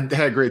 I had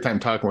a great time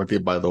talking with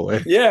you, by the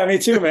way. Yeah, me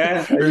too,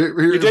 man.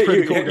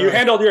 You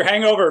handled your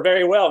hangover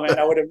very well, man.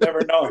 I would have never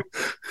known.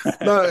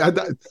 No,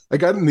 I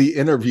got in the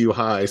interview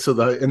high, so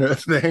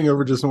the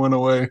hangover just went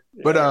away.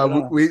 Yeah,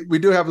 but we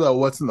do have the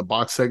What's in the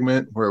Box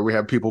segment where we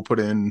have people put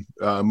in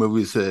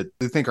movies that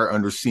they think are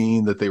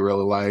underseen that they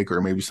really like,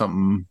 or maybe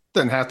something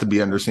doesn't have to be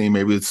underseen.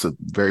 Maybe it's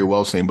very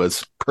well seen, but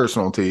it's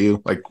personal to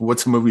you. Like,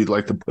 what's a movie you'd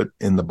like to put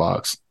in the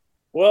box?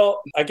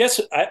 Well, I guess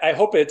I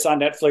hope it's on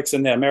Netflix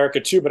in America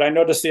too. But I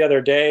noticed the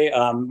other day,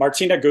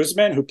 Martina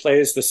Guzman, who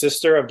plays the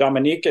sister of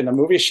Dominique in the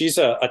movie, she's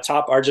a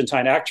top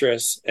Argentine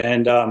actress.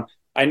 And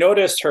I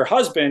noticed her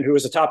husband, who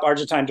is a top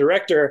Argentine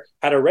director,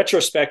 had a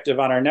retrospective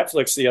on our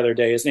Netflix the other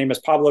day. His name is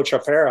Pablo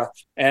Trapera.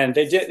 And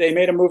they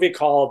made a movie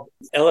called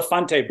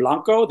Elefante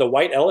Blanco, the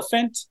White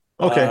Elephant.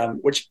 Okay.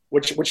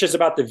 Which is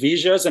about the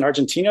villas in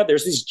Argentina.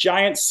 There's these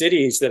giant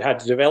cities that had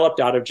developed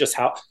out of just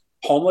how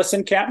homeless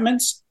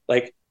encampments,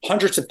 like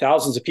hundreds of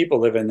thousands of people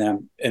live in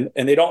them, and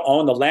they don't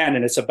own the land.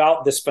 And it's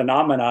about this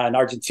phenomena in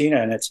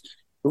Argentina. And it's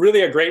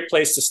really a great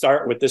place to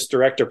start with this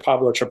director,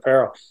 Pablo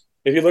Trapero.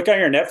 If you look on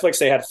your Netflix,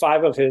 they had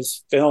 5 of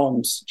his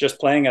films just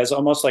playing as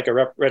almost like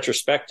a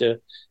retrospective.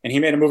 And he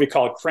made a movie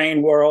called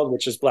Crane World,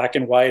 which is black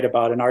and white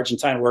about an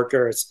Argentine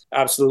worker. It's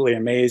absolutely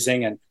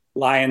amazing. And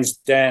Lion's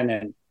Den.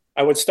 And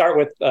I would start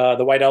with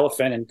The White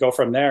Elephant and go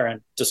from there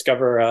and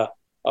discover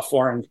a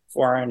foreign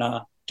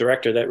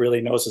director that really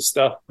knows his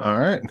stuff. All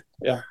right.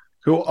 Yeah.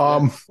 Cool.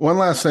 One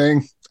last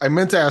thing. I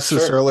meant to ask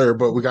this earlier,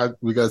 but we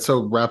got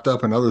so wrapped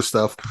up in other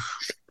stuff.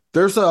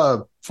 There's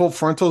a full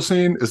frontal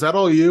scene. Is that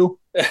all you?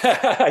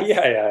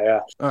 Yeah.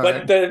 All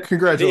but right.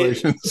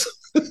 Congratulations.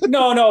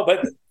 No,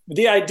 but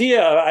the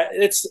idea,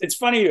 it's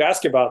funny you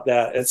ask about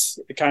that. It's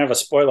kind of a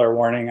spoiler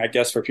warning, I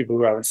guess, for people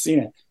who haven't seen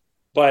it.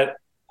 But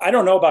I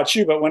don't know about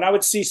you, but when I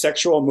would see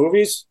sexual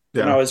movies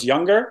when I was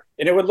younger,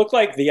 and it would look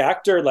like the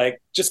actor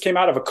like just came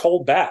out of a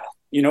cold bath.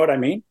 You know what I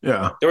mean?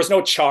 Yeah. There was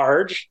no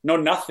charge, no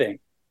nothing.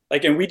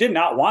 Like, and we did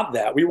not want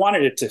that. We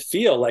wanted it to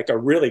feel like a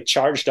really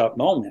charged up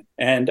moment.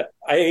 And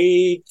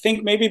I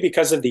think maybe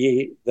because of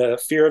the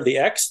fear of the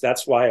X,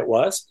 that's why it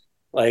was.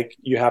 Like,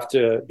 you have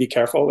to be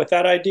careful with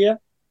that idea.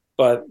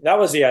 But that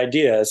was the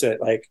idea, is it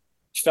like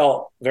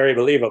felt very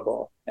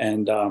believable.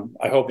 And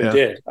I hope it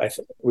did.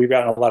 We've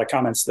gotten a lot of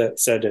comments that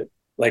said it.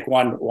 Like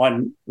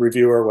one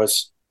reviewer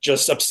was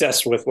just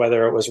obsessed with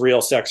whether it was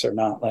real sex or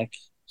not. Like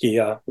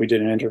we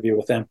did an interview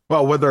with him.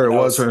 Well, whether it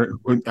was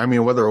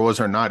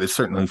or not, it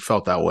certainly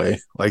felt that way.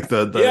 Like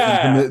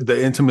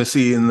the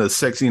intimacy and the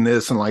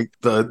sexiness and like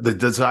the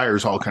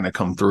desires all kind of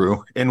come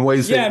through in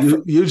ways that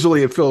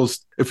usually it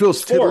feels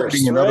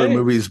titillating in other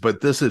movies,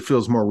 but it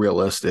feels more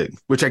realistic,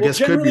 which I guess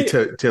could be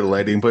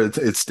titillating, but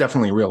it's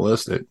definitely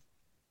realistic.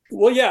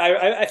 Well,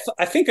 yeah,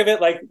 I think of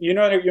it like, you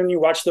know, when you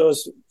watch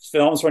those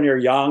films when you're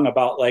young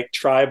about like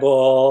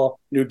tribal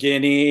New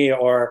Guinea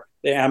or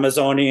the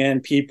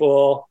Amazonian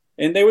people,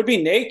 and they would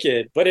be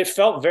naked, but it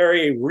felt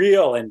very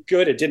real and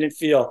good. It didn't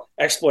feel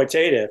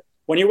exploitative.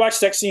 When you watch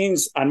sex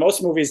scenes on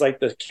most movies, like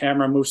the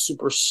camera moves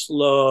super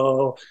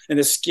slow and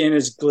the skin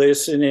is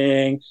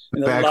glistening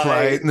and the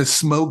backlight and the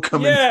smoke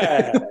coming.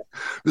 Yeah.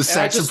 The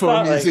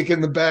saxophone music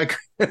in the back.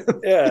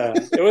 Yeah,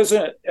 it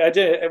wasn't.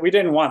 We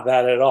didn't want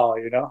that at all,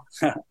 you know.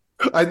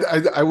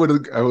 I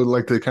would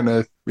like to kind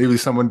of, maybe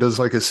someone does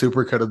like a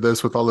supercut of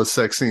this with all the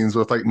sex scenes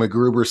with like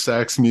MacGruber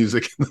sax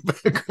music in the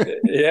background.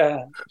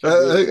 Yeah,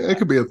 it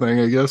could be a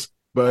thing, I guess.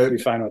 But I'd be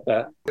fine with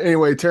that.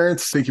 Anyway,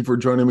 Terrence, thank you for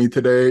joining me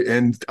today,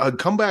 and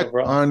come back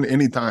on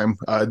anytime.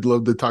 I'd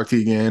love to talk to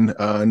you again,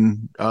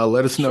 and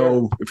let us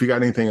know if you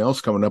got anything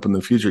else coming up in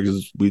the future,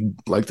 because we'd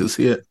like to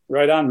see it.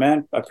 Right on,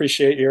 man. I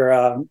appreciate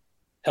your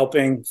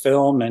helping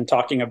film and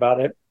talking about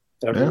it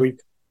every week.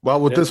 Well,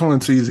 with this one,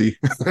 it's easy.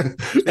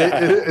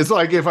 It's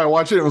like if I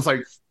watch it, it was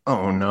like,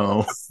 oh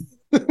no.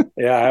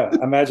 Yeah,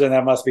 I imagine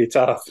that must be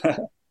tough.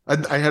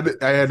 I had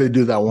to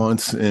do that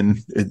once, and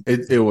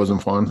it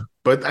wasn't fun.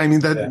 But I mean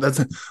that's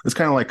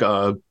kind of like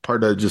a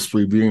part of just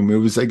reviewing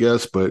movies, I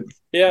guess. But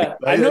yeah,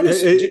 I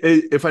noticed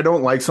if I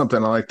don't like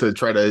something, I like to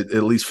try to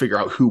at least figure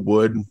out who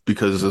would,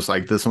 because it's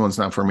like, this one's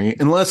not for me.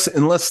 Unless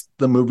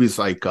the movie's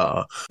like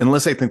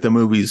unless I think the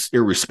movie's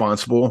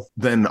irresponsible,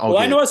 then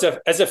I know as a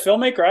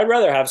filmmaker, I'd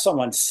rather have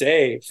someone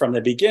say from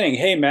the beginning,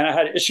 "Hey, man, I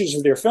had issues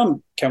with your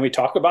film. Can we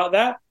talk about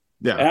that?"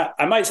 Yeah, and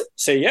I might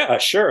say, "Yeah,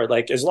 sure."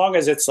 Like, as long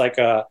as it's like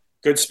a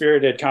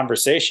good-spirited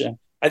conversation.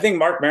 I think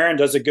Mark Maron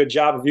does a good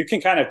job of, you can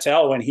kind of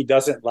tell when he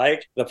doesn't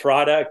like the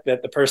product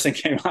that the person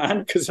came on,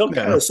 because he'll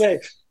kind of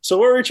say, "So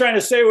what are we trying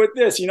to say with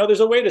this?" You know,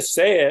 there's a way to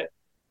say it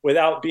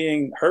without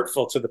being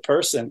hurtful to the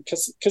person,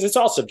 because it's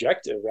all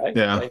subjective, right?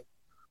 Yeah. Like,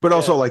 but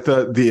also like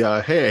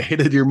the hey, I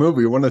hated your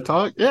movie. Want to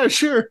talk? Yeah,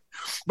 sure.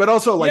 But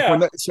also like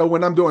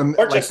when I'm doing,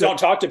 or just don't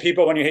talk to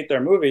people when you hate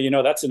their movie. You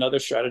know, that's another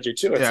strategy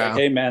too. It's like,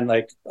 hey man,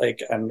 like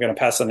I'm going to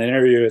pass on the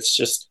interview. It's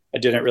just I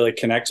didn't really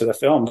connect to the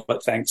film,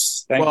 but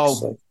thanks.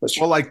 Well,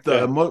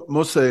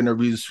 most of the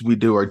interviews we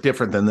do are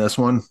different than this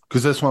one,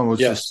 because this one was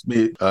just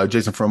me,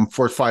 Jason from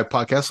Force 5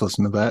 podcast.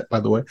 Listen to that, by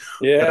the way.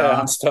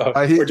 Yeah, stuff.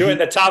 We're doing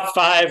the top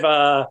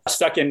 5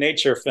 Stuck in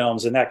Nature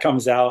films, and that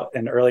comes out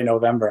in early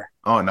November.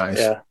 Oh, nice.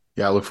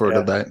 Yeah, I look forward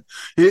to that.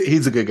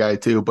 He's a good guy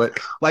too, but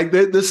like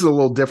this is a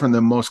little different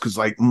than most, because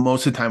like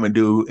most of the time I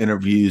do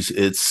interviews,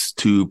 it's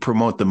to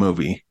promote the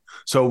movie.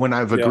 So when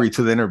I've agreed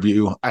to the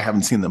interview, I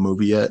haven't seen the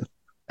movie yet,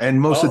 and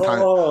most of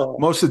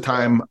the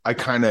time, I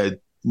kind of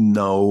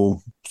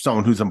know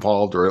someone who's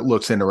involved or it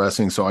looks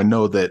interesting. So I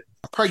know that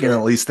I'm probably going to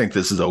at least think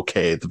this is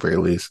okay at the very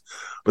least.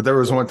 But there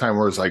was one time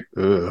where it's like,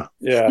 ugh.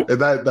 Yeah.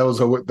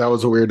 That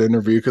was a weird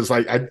interview because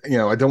like I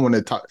don't want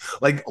to talk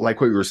like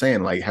what you were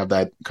saying, like have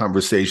that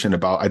conversation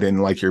about I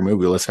didn't like your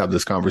movie. Let's have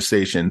this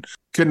conversation.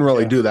 Couldn't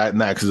really do that in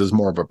that because it's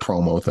more of a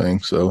promo thing.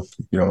 So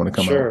you don't want to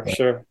come out.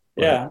 Sure.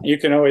 Yeah. You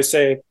can always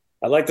say,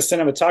 I like the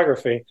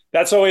cinematography.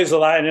 That's always the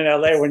line in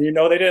LA when you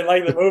know they didn't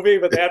like the movie,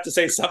 but they have to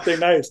say something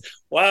nice.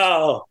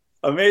 Wow.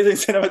 Amazing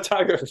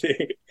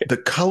cinematography. The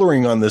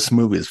coloring on this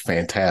movie is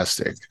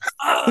fantastic.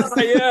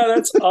 Yeah,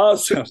 that's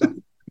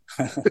awesome.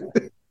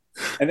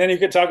 And then you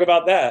could talk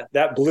about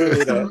that blue,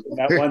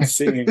 that one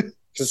scene.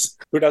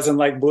 Just who doesn't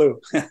like blue?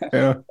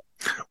 Yeah.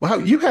 Wow,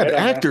 you had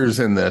actors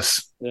in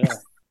this. Yeah.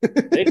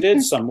 They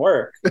did some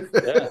work.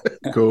 Yeah.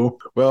 Cool.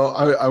 Well,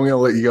 I'm gonna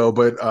let you go,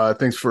 but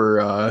thanks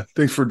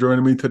for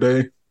joining me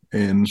today.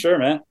 And sure,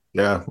 man.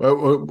 Yeah,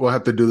 we'll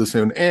have to do this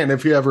soon. And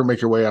if you ever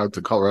make your way out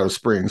to Colorado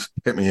Springs,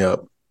 hit me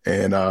up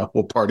and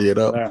we'll party it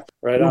up.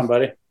 Right on,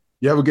 buddy.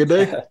 You have a good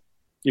day.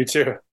 You too.